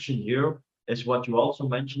mention here is what you also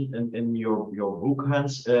mentioned in your book,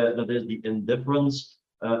 Hans, that is the indifference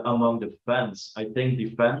among the fans. I think the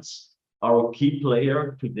fans are a key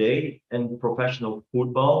player today in professional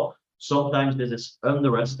football. Sometimes this is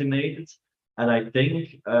underestimated. And I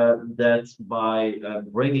think that by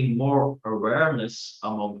bringing more awareness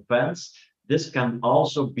among fans, this can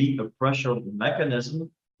also be a pressure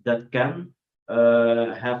mechanism that can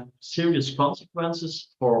have serious consequences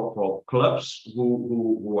for clubs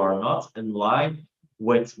who are not in line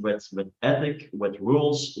with ethic, with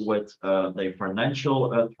rules, with the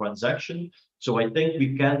financial transaction. So I think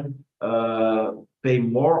we can pay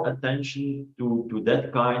more attention to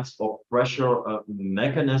that kinds of pressure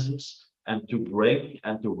mechanisms and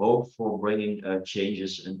to hope for bringing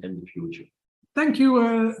changes in the future. Thank you,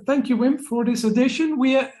 Wim, for this edition.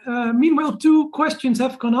 Meanwhile, 2 questions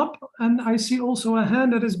have gone up, and I see also a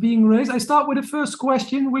hand that is being raised. I start with the first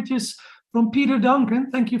question, which is from Peter Duncan.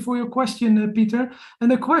 Thank you for your question, Peter. And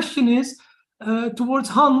the question is towards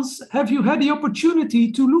Hans. Have you had the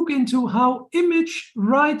opportunity to look into how image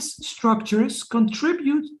rights structures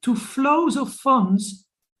contribute to flows of funds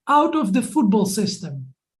out of the football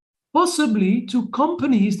system, possibly to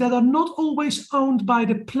companies that are not always owned by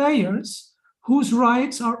the players, whose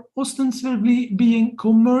rights are ostensibly being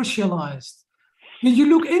commercialized? Did you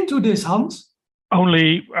look into this, Hans?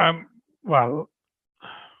 Only, I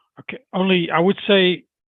would say,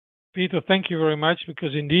 Peter, thank you very much,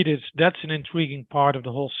 because indeed that's an intriguing part of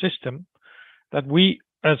the whole system that we,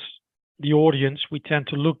 as the audience, we tend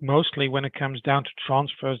to look mostly when it comes down to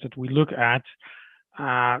transfers, that we look at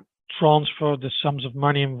transfer, the sums of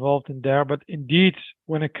money involved in there. But indeed,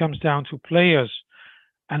 when it comes down to players,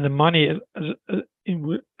 and the money,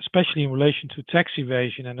 especially in relation to tax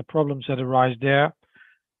evasion and the problems that arise there,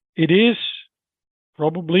 it is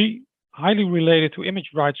probably highly related to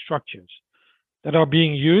image rights structures that are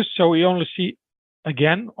being used. So we only see,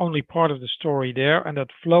 again, only part of the story there, and that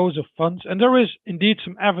flows of funds. And there is indeed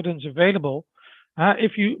some evidence available.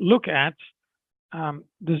 If you look at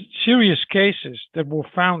the serious cases that were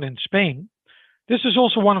found in Spain, this is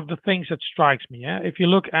also one of the things that strikes me. If you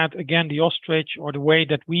look at, again, the ostrich, or the way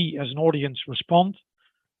that we as an audience respond,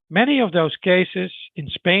 many of those cases in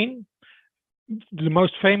Spain, the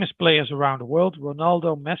most famous players around the world,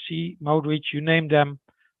 Ronaldo, Messi, Modric, you name them,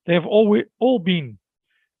 they have all been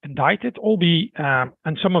indicted,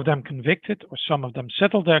 and some of them convicted, or some of them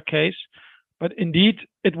settled their case. But indeed,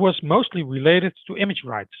 it was mostly related to image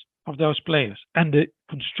rights of those players and the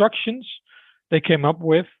constructions they came up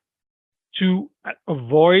with to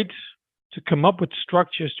come up with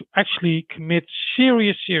structures to actually commit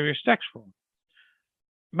serious tax fraud.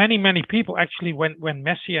 Many people actually, when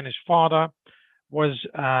Messi and his father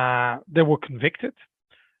they were convicted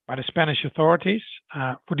by the Spanish authorities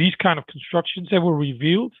for these kind of constructions, they were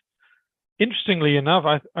revealed. Interestingly enough,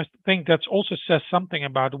 I think that also says something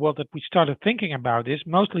about the world, that we started thinking about this,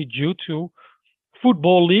 mostly due to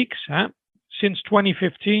football leaks. Since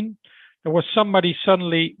 2015, there was somebody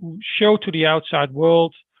suddenly who showed to the outside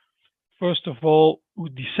world, first of all, who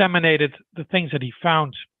disseminated the things that he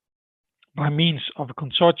found by means of a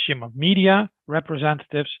consortium of media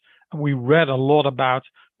representatives. And we read a lot about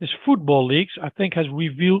this. Football leaks, I think, has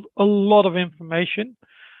revealed a lot of information.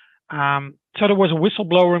 So there was a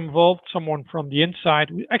whistleblower involved, someone from the inside,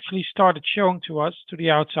 who actually started showing to us, to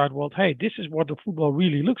the outside world, hey, this is what the football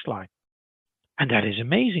really looks like. And that is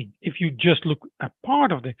amazing if you just look at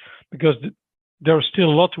part of it, because there's still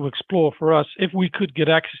a lot to explore for us if we could get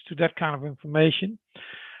access to that kind of information.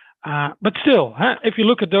 But still, if you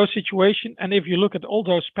look at those situations, and if you look at all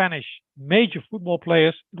those Spanish major football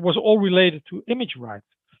players, it was all related to image rights.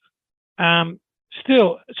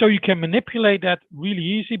 Still, so you can manipulate that really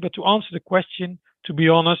easy. But to answer the question, to be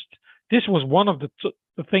honest, this was one of the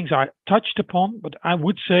things I touched upon. But I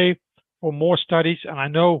would say for more studies, and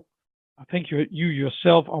I think you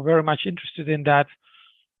yourself are very much interested in that,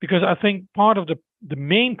 because I think part of the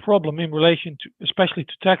main problem in relation to, especially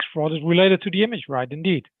to tax fraud, is related to the image right,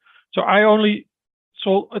 indeed. So I only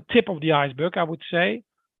saw a tip of the iceberg, I would say,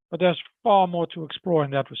 but there's far more to explore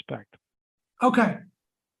in that respect. Okay.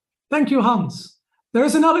 Thank you, Hans. There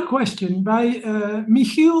is another question by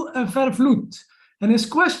Michiel Vervloed. And his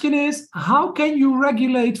question is, how can you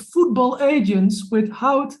regulate football agents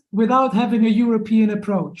without having a European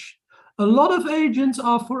approach? A lot of agents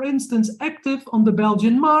are, for instance, active on the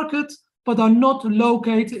Belgian market, but are not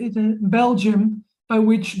located in Belgium, by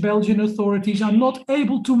which Belgian authorities are not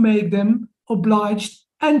able to make them obliged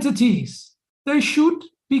entities, they should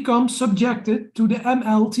become subjected to the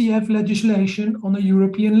MLTF legislation on a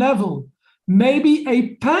European level. Maybe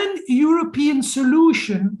a pan-European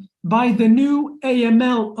solution by the new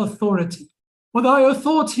AML authority. What are your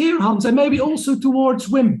thoughts here, Hans? And maybe also towards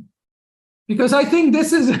Wim? Because I think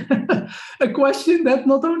this is a question that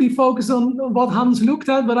not only focuses on what Hans looked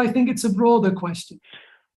at, but I think it's a broader question.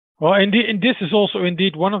 Well, indeed, and this is also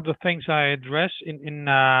indeed one of the things I address in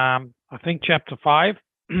I think chapter 5,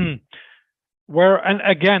 where, and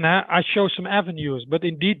again, I show some avenues, but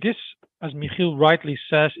indeed this, as Michiel rightly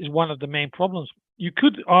says, is one of the main problems. You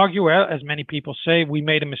could argue, as many people say, we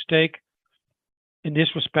made a mistake in this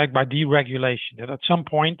respect by deregulation, that at some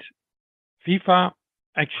point FIFA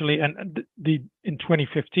actually, and in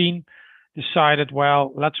 2015, decided,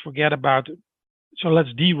 well, let's forget about it. So let's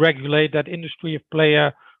deregulate that industry of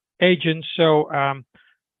player agents. So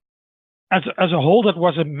as a whole, that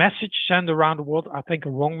was a message sent around the world. I think a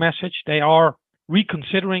wrong message. They are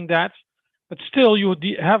reconsidering that, but still, you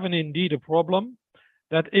have indeed a problem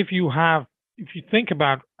that if you think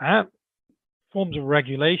about forms of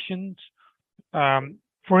regulations,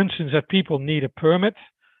 for instance, that people need a permit,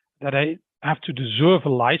 that they have to deserve a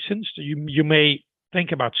license. You may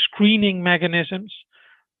think about screening mechanisms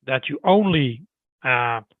that you only.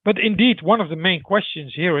 But indeed, one of the main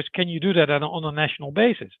questions here is, can you do that on a national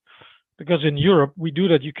basis? Because in Europe, we do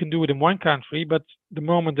that. You can do it in one country, but the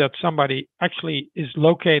moment that somebody actually is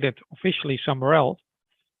located officially somewhere else,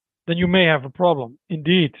 then you may have a problem.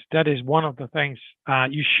 Indeed, that is one of the things.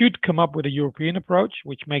 You should come up with a European approach,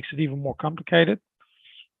 which makes it even more complicated.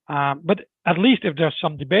 But at least if there's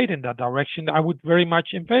some debate in that direction, I would very much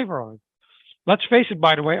in favor of it. Let's face it,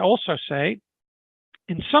 by the way, also say,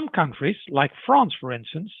 in some countries, like France, for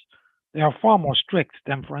instance, they are far more strict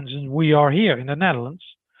than, for instance, we are here in the Netherlands.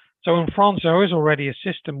 So in France, there is already a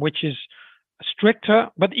system which is stricter.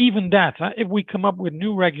 But even that, if we come up with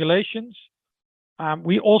new regulations,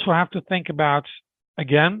 we also have to think about,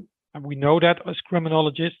 again, and we know that as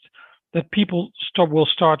criminologists, that people will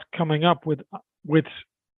start coming up with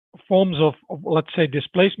forms of, let's say,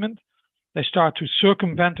 displacement. They start to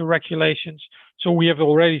circumvent the regulations. So we have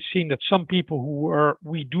already seen that some people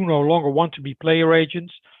we do no longer want to be player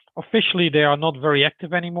agents. Officially, they are not very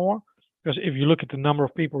active anymore, because if you look at the number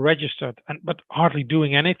of people registered, but hardly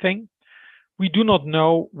doing anything, we do not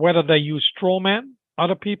know whether they use strawmen,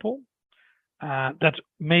 other people that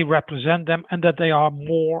may represent them, and that they are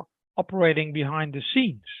more operating behind the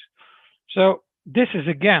scenes. So this is,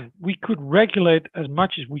 again, we could regulate as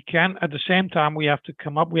much as we can. At the same time, we have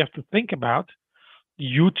to think about the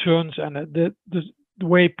U-turns and the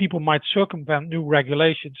way people might circumvent new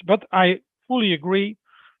regulations. But I fully agree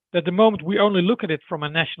that the moment we only look at it from a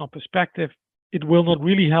national perspective, it will not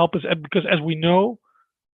really help us, because as we know,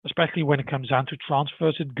 especially when it comes down to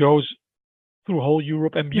transfers, it goes through whole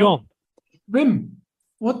Europe and beyond. Wim,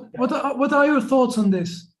 what are your thoughts on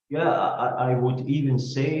this? Yeah, I would even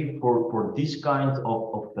say for this kind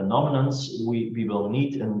of phenomenons, we will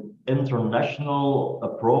need an international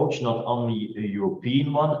approach, not only a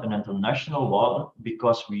European one, an international one,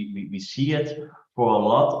 because we see it for a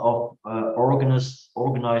lot of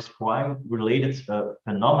organized crime related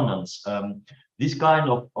phenomenons. This kind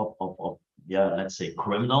of let's say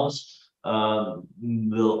criminals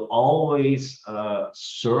will always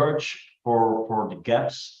search for the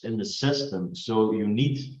gaps in the system. So you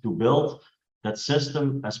need to build that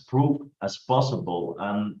system as proof as possible.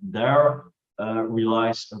 And there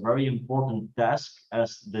relies a very important task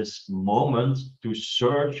as this moment to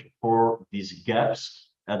search for these gaps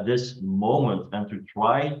at this moment and to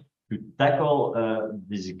try to tackle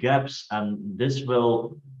these gaps. And this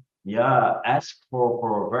will ask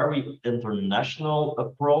for a very international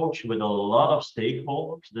approach with a lot of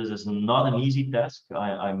stakeholders. This is not an easy task,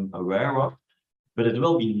 I'm aware of, but it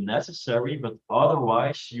will be necessary. But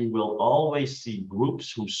otherwise, you will always see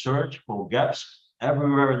groups who search for gaps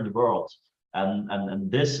everywhere in the world.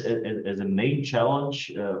 And this is a main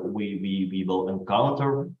challenge we will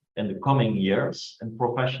encounter in the coming years in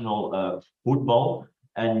professional football.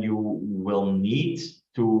 And you will need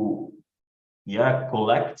to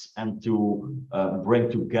collect and to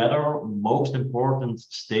bring together most important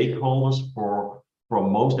stakeholders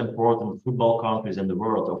from most important football countries in the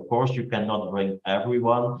world. Of course, you cannot bring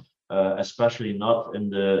everyone, especially not in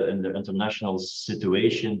the international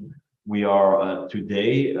situation we are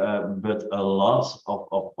today, but a lot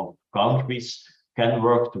of countries can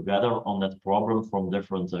work together on that problem from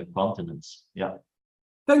different continents. Yeah.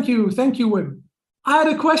 Thank you, Wim. I had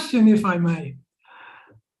a question, if I may.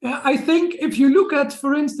 I think if you look at,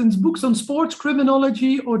 for instance, books on sports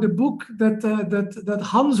criminology or the book that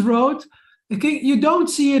Hans wrote, Okay, you don't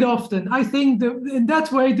see it often. I think in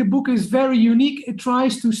that way, the book is very unique. It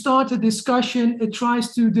tries to start a discussion. It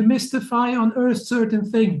tries to demystify, unearth certain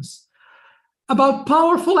things about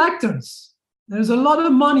powerful actors. There's a lot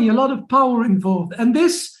of money, a lot of power involved. And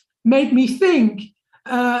this made me think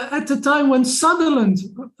at the time when Sutherland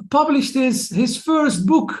published his first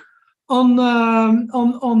book on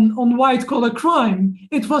white collar crime,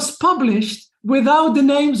 it was published without the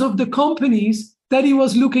names of the companies that he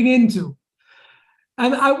was looking into.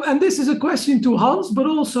 And this is a question to Hans, but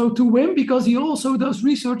also to Wim, because he also does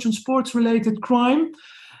research on sports-related crime.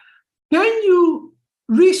 Can you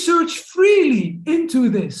research freely into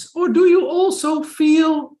this? Or do you also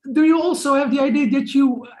have the idea that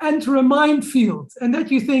you enter a minefield and that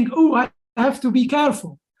you think, oh, I have to be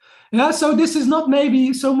careful? Yeah, so this is not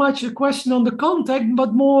maybe so much a question on the content,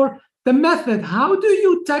 but more the method. How do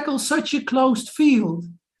you tackle such a closed field?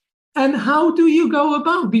 And how do you go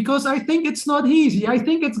about? Because I think it's not easy. I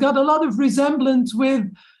think it's got a lot of resemblance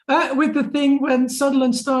with the thing when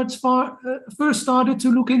Sutherland first started to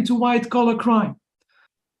look into white collar crime.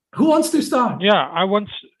 Who wants to start? Yeah, I want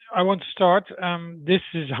to start. This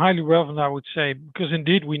is highly relevant, I would say, because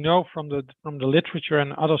indeed we know from the literature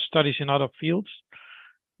and other studies in other fields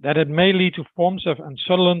that it may lead to forms of, and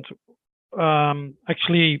Sutherland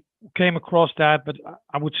actually came across that, but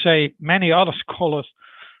I would say many other scholars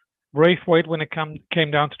Braithwaite when it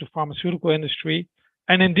came down to the pharmaceutical industry.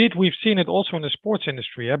 And indeed, we've seen it also in the sports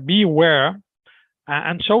industry. Be aware.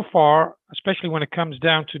 And so far, especially when it comes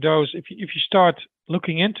down to those, if you start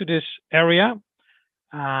looking into this area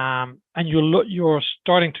and you're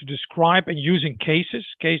starting to describe and using case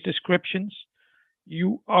descriptions,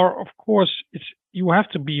 you are, of course, you have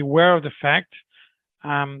to be aware of the fact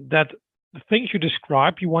that the things you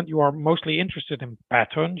describe, you are mostly interested in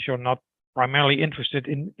patterns. You're not primarily interested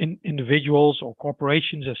in individuals or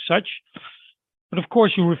corporations as such. But of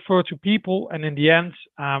course, you refer to people. And in the end,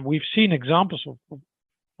 we've seen examples of,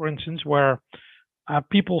 for instance, where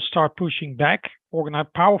people start pushing back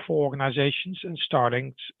powerful organizations and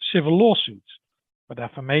starting civil lawsuits for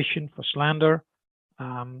defamation, for slander.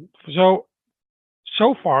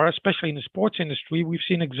 So far, especially in the sports industry, we've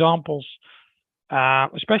seen examples,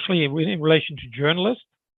 especially in relation to journalists.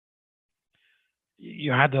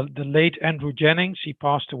 You had the late Andrew Jennings. He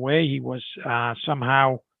passed away. He was a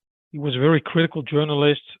very critical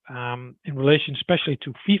journalist in relation, especially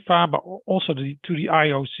to FIFA, but also to the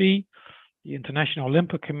IOC, the International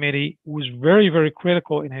Olympic Committee, who was very, very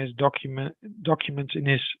critical in his documents, in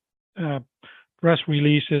his press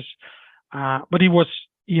releases. But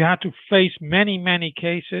he had to face many, many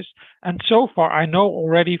cases. And so far, I know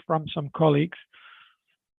already from some colleagues,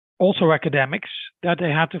 also academics, that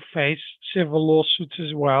they had to face civil lawsuits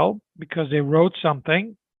as well, because they wrote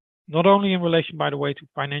something, not only in relation, by the way, to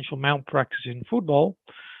financial malpractice in football,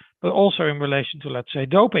 but also in relation to, let's say,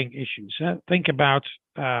 doping issues. Think about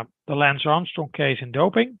the Lance Armstrong case in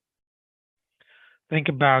doping. Think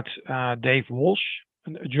about Dave Walsh,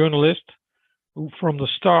 a journalist who from the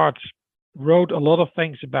start wrote a lot of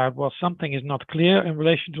things about, well, something is not clear in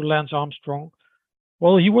relation to Lance Armstrong.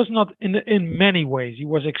 Well, he was not in many ways. He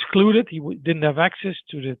was excluded. He didn't have access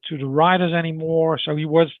to the riders anymore. So he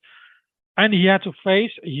had to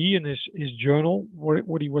face, he and his journal,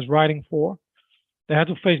 what he was writing for, they had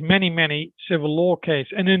to face many, many civil law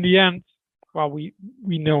cases. And in the end, well, we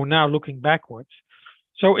know now looking backwards.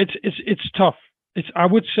 So it's tough. I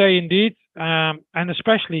would say indeed, and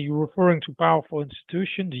especially you're referring to powerful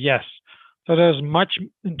institutions, yes. So there's much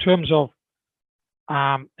in terms of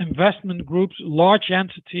investment groups, large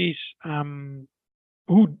entities,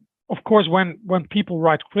 who, of course, when people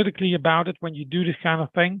write critically about it, when you do this kind of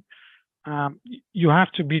thing, you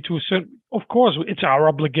have to be to a certain. Of course, it's our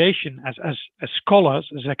obligation as scholars,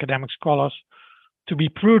 as academic scholars, to be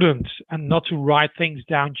prudent and not to write things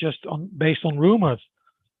down just based on rumors.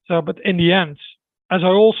 So, but in the end, as I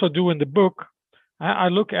also do in the book, I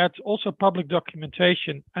look at also public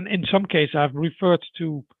documentation, and in some cases, I've referred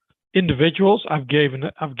to individuals. I've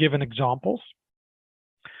given examples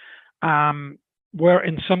where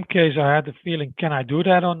in some cases I had the feeling, can I do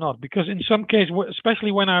that or not? Because in some cases,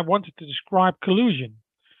 especially when I wanted to describe collusion,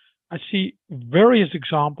 I see various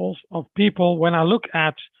examples of people when I look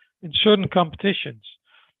at in certain competitions,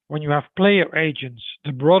 when you have player agents,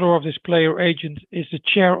 the brother of this player agent is the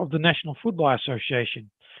chair of the National Football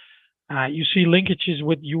Association. You see linkages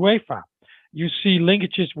with UEFA. You see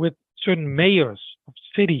linkages with certain mayors of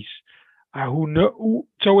cities who know.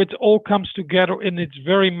 So it all comes together, and it's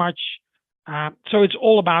very much. So it's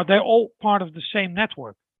all about. They're all part of the same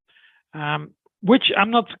network, which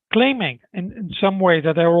I'm not claiming in some way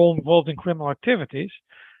that they're all involved in criminal activities,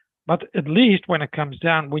 But at least when it comes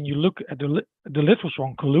down, when you look at the literature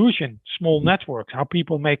on collusion, small networks, how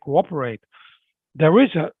people may cooperate, there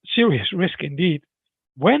is a serious risk indeed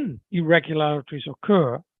when irregularities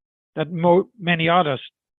occur that many others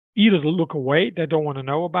either look away, they don't want to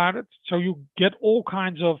know about it. So you get all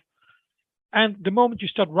kinds of, and the moment you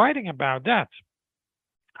start writing about that,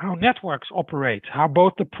 how networks operate, how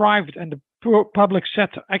both the private and the public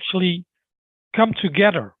sector actually come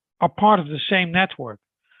together, are part of the same network.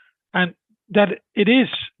 And that it is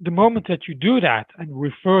the moment that you do that and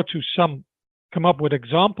refer to some, come up with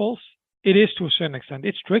examples, it is to a certain extent,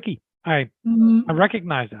 it's tricky. I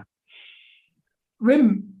recognize that. Wim,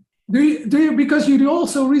 do you because you do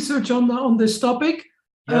also research on this topic,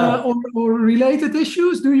 or related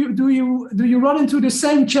issues? Do you run into the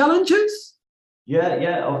same challenges?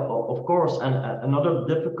 Yeah, of course. And another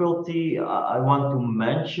difficulty I want to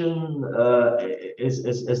mention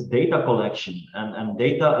is data collection and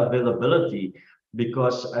data availability,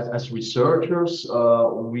 because as researchers,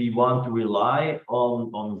 we want to rely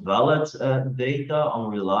on valid data,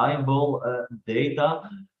 on reliable data,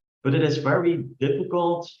 but it is very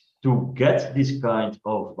difficult to get this kind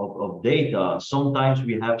of data. Sometimes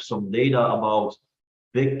we have some data about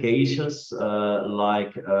big cases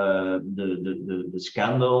like the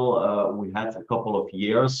scandal we had a couple of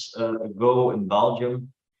years ago in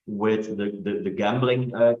Belgium with the gambling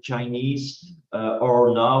Chinese,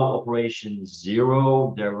 or now Operation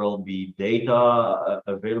Zero. There will be data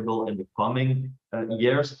available in the coming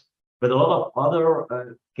years. But a lot of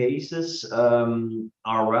other cases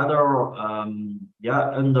are rather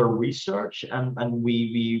under research, and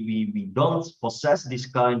we don't possess this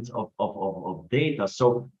kind of data. So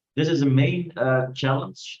this is a main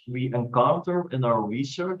challenge we encounter in our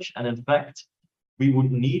research, and in fact we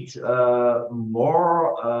would need more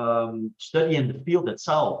study in the field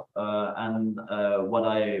itself. And what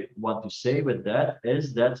I want to say with that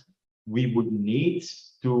is that we would need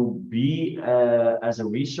to be as a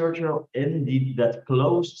researcher in that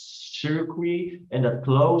closed circuit, in that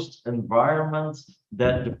closed environment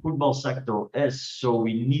that the football sector is. So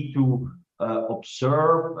we need to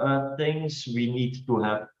observe things, we need to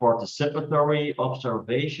have participatory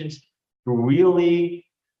observations to really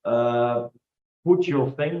put your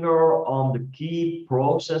finger on the key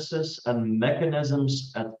processes and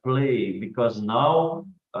mechanisms at play, because now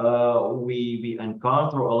we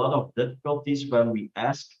encounter a lot of difficulties when we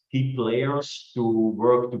ask key players to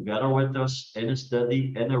work together with us in a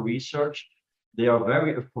study, in a research. They are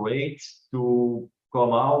very afraid to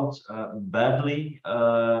come out badly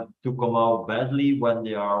when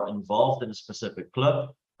they are involved in a specific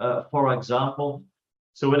club, for example.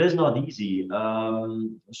 So it is not easy.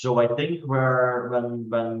 So I think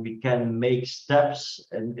when we can make steps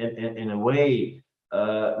in a way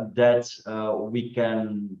that we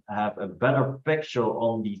can have a better picture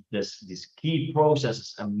on these key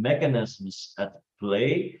processes and mechanisms at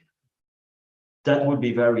play, that would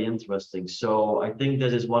be very interesting. So I think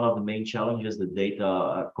this is one of the main challenges: the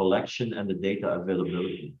data collection and the data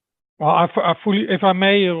availability. Well, I fully, if I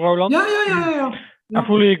may, Roland. Yeah. I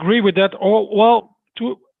fully agree with that.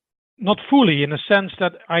 Not fully, in a sense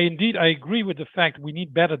that I agree with the fact we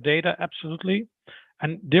need better data, absolutely,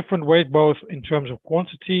 and different ways, both in terms of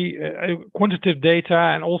quantitative data,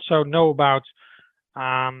 and also know about.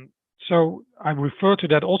 So I refer to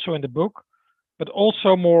that also in the book, but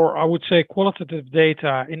also more, I would say, qualitative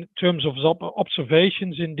data in terms of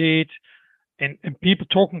observations, indeed, and people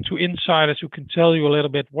talking to insiders who can tell you a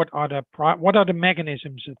little bit what are the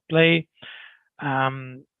mechanisms at play,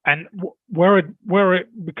 and where it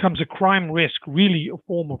becomes a crime risk, really a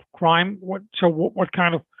form of crime.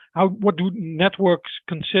 What do networks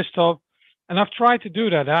consist of? And I've tried to do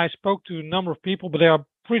that. I spoke to a number of people, but they are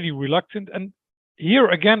pretty reluctant. And here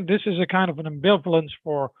again, this is a kind of an ambivalence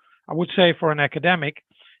for, I would say, for an academic.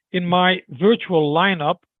 In my virtual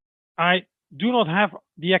lineup, I do not have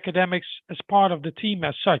the academics as part of the team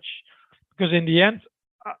as such, because in the end,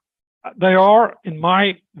 they are, in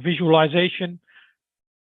my visualization,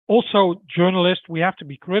 also journalists. We have to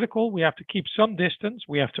be critical. We have to keep some distance.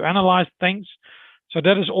 We have to analyze things. So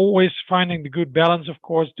that is always finding the good balance, of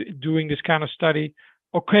course, doing this kind of study.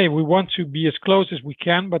 Okay, we want to be as close as we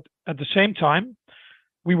can, but at the same time,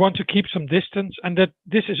 we want to keep some distance. And that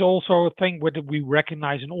this is also a thing that we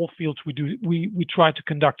recognize in all fields we do. We try to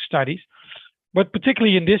conduct studies. But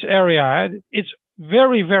particularly in this area, it's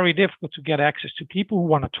very, very difficult to get access to people who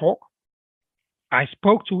want to talk. I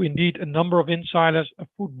spoke to, indeed, a number of insiders, a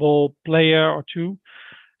football player or two,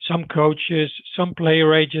 some coaches, some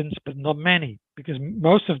player agents, but not many, because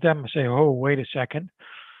most of them say, oh, wait a second.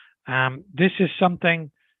 This is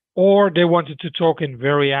something or they wanted to talk in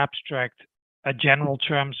very abstract, general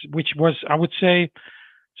terms, which was, I would say,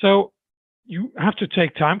 so you have to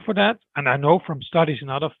take time for that. And I know from studies in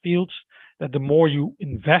other fields that the more you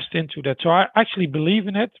invest into that, so I actually believe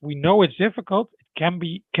in it. We know it's difficult. It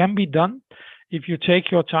can be done if you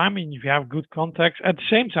take your time and if you have good context. At the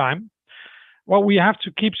same time, well, we have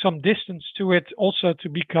to keep some distance to it also to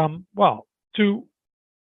become, well, to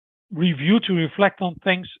review, to reflect on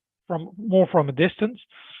things from a distance.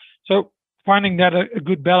 So finding that a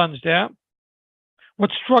good balance there.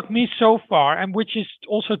 What struck me so far, and which is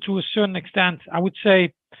also to a certain extent, I would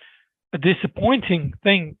say, a disappointing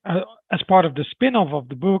thing as part of the spin-off of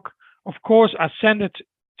the book, of course, I sent it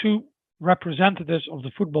to representatives of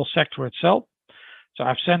the football sector itself. So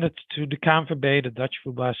I've sent it to the KNVB, the Dutch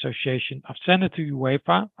Football Association. I've sent it to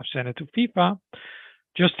UEFA. I've sent it to FIFA.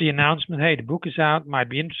 Just the announcement, hey, the book is out, might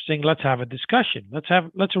be interesting. Let's have a discussion.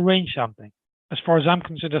 Let's arrange something. As far as I'm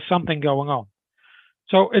concerned, there's something going on.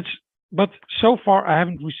 But so far I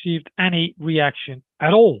haven't received any reaction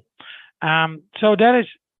at all. So that is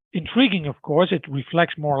intriguing, of course. It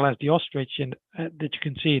reflects more or less the ostrich that you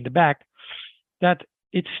can see in the back, that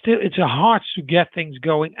it's hard to get things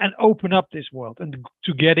going and open up this world and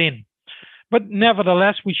to get in. But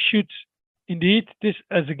nevertheless, we should indeed, this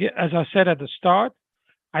as I said at the start,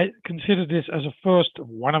 I consider this as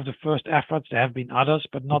one of the first efforts. There have been others,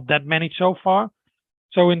 but not that many so far.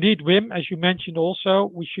 So indeed, Wim, as you mentioned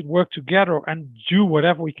also, we should work together and do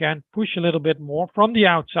whatever we can, push a little bit more from the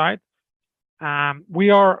outside. We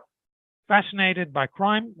are fascinated by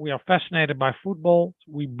crime. We are fascinated by football.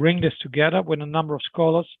 We bring this together with a number of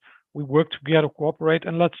scholars. We work together, cooperate,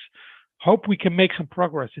 and let's hope we can make some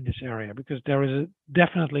progress in this area, because there's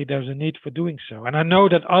a need for doing so. And I know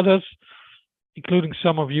that others, including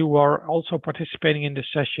some of you, are also participating in this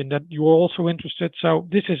session, that you are also interested. So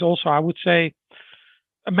this is also, I would say,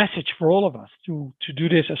 a message for all of us to do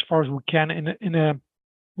this as far as we can in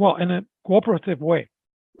a cooperative way.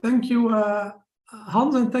 Thank you,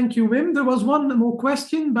 Hans, and thank you, Wim. There was one more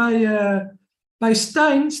question by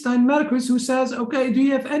Stein Merkus, who says, okay, do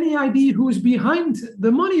you have any idea who's behind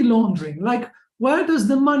the money laundering? Like, where does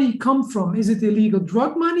the money come from? Is it illegal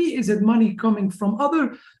drug money? Is it money coming from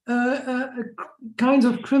other kinds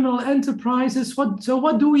of criminal enterprises?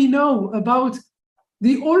 What do we know about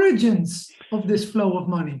the origins of this flow of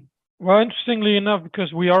money? Well, interestingly enough,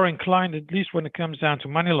 because we are inclined, at least when it comes down to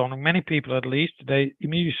money laundering, many people at least, they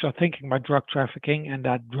immediately start thinking about drug trafficking and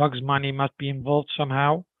that drugs money must be involved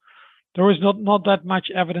somehow. There is not that much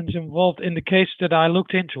evidence involved in the case that I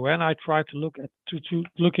looked into, and I tried to look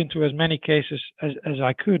into as many cases as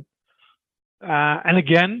I could. And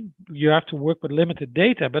again, you have to work with limited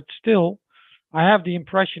data, but still, I have the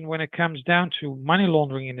impression when it comes down to money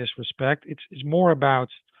laundering in this respect, it's more about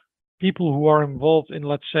people who are involved in,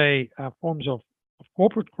 let's say, forms of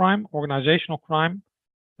corporate crime, organizational crime,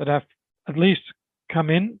 that have at least come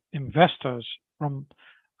in, investors from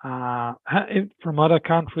other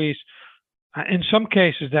countries. In some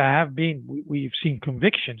cases, we've seen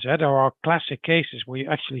convictions. There are classic cases where you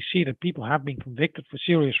actually see that people have been convicted for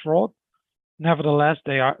serious fraud. Nevertheless,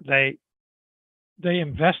 they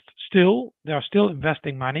invest still. They are still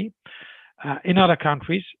investing money in other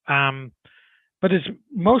countries. But it's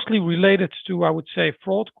mostly related to, I would say,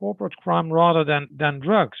 fraud, corporate crime, rather than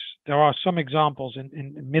drugs. There are some examples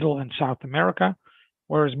in Middle and South America,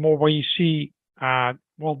 whereas more where you see drug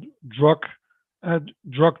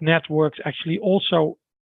networks actually also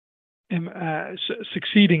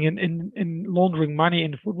succeeding in laundering money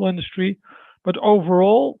in the football industry. But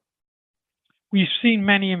overall, we've seen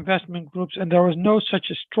many investment groups, and there is no such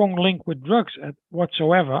a strong link with drugs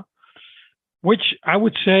whatsoever, which I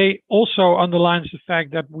would say also underlines the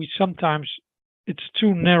fact that it's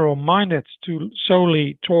too narrow-minded to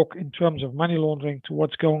solely talk in terms of money laundering to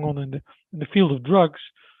what's going on in the field of drugs,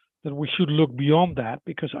 that we should look beyond that,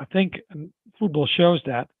 because I think football shows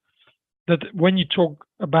that when you talk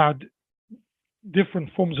about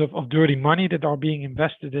different forms of dirty money that are being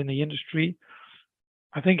invested in the industry,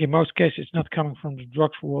 I think in most cases it's not coming from the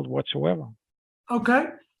drugs world whatsoever. Okay.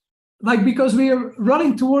 Because we are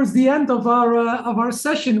running towards the end of our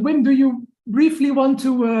session, Wim, do you briefly want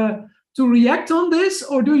to react on this,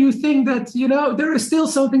 or do you think that there is still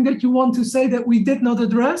something that you want to say that we did not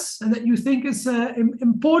address and that you think is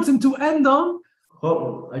important to end on?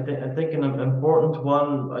 Well, I think an important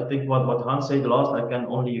one. I think what Hans said last, I can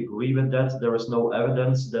only agree with that. There is no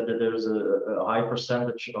evidence that there is a high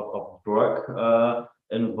percentage of drug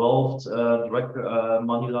involved, drug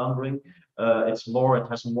money laundering. It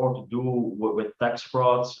has more to do with tax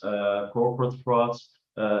frauds, corporate frauds,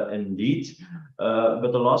 indeed.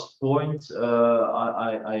 But the last point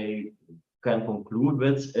I can conclude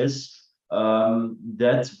with is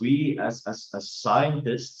that we as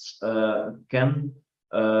scientists can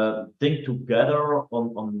think together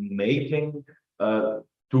on making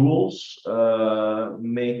tools,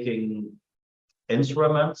 making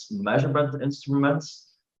instruments, measurement instruments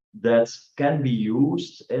that can be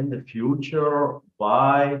used in the future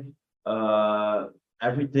by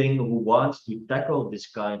everything who wants to tackle this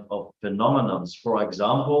kind of phenomena. For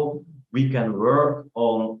example, we can work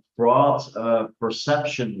on fraud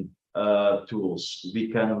perception tools. We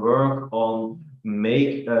can work on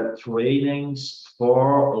make trainings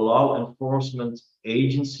for law enforcement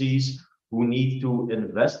agencies who need to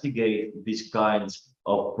investigate these kinds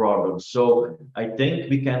of problems. So I think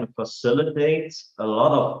we can facilitate a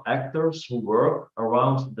lot of actors who work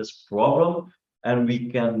around this problem, and we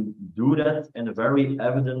can do that in a very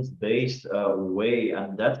evidence-based way,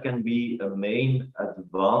 and that can be a main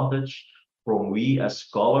advantage for we as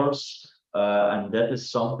scholars, and that is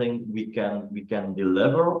something we can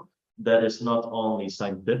deliver that is not only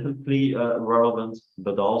scientifically relevant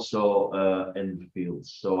but also in the field.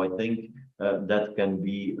 So I think that can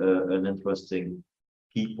be an interesting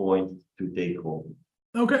key point to take home.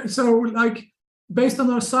 Okay, so like based on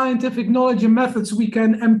our scientific knowledge and methods, we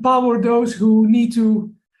can empower those who need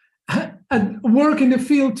to work in the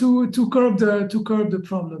field to curb the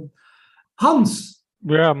problem. Hans.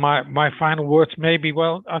 Yeah, my final words maybe.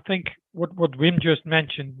 Well, I think what Wim just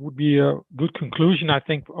mentioned would be a good conclusion, I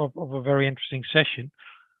think, of a very interesting session.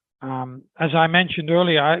 As I mentioned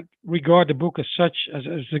earlier, I regard the book as such as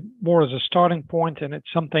more as a starting point, and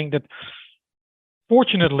it's something that,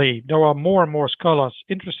 fortunately, there are more and more scholars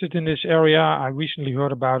interested in this area. I recently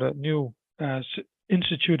heard about a new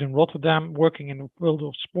institute in Rotterdam working in the field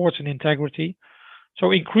of sports and integrity.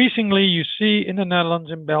 So increasingly, you see in the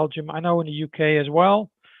Netherlands, in Belgium, I know in the UK as well,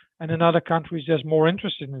 and in other countries, there's more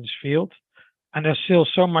interest in this field. And there's still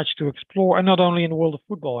so much to explore, and not only in the world of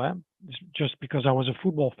football. It's just because I was a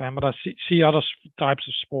football fan, but I see other types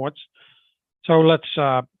of sports. So let's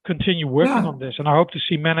continue working on this, and I hope to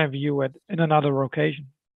see many of you in another occasion.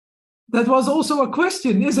 That was also a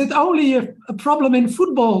question. Is it only a problem in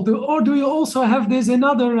football, or do you also have this in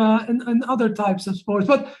other types of sports?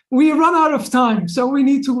 But we run out of time, so we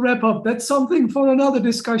need to wrap up. That's something for another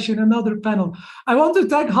discussion, another panel. I want to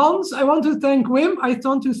thank Hans. I want to thank Wim. I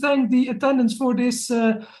want to thank the attendants for this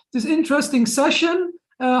interesting session.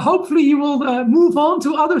 Hopefully you will move on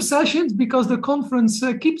to other sessions because the conference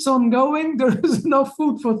keeps on going. There is enough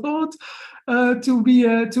food for thought to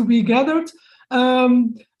be gathered.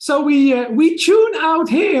 So we tune out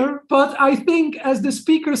here, but I think, as the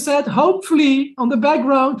speaker said, hopefully on the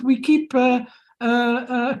background we keep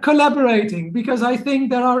collaborating, because I think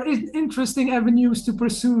there are interesting avenues to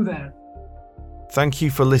pursue there. Thank you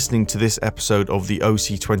for listening to this episode of the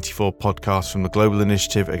OC24 podcast from the Global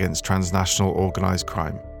Initiative Against Transnational Organised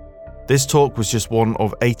Crime. This talk was just one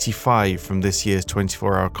of 85 from this year's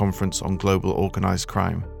 24-hour conference on global organised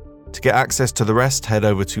crime. To get access to the rest, head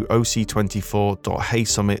over to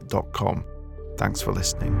oc24.heysummit.com. Thanks for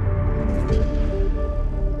listening.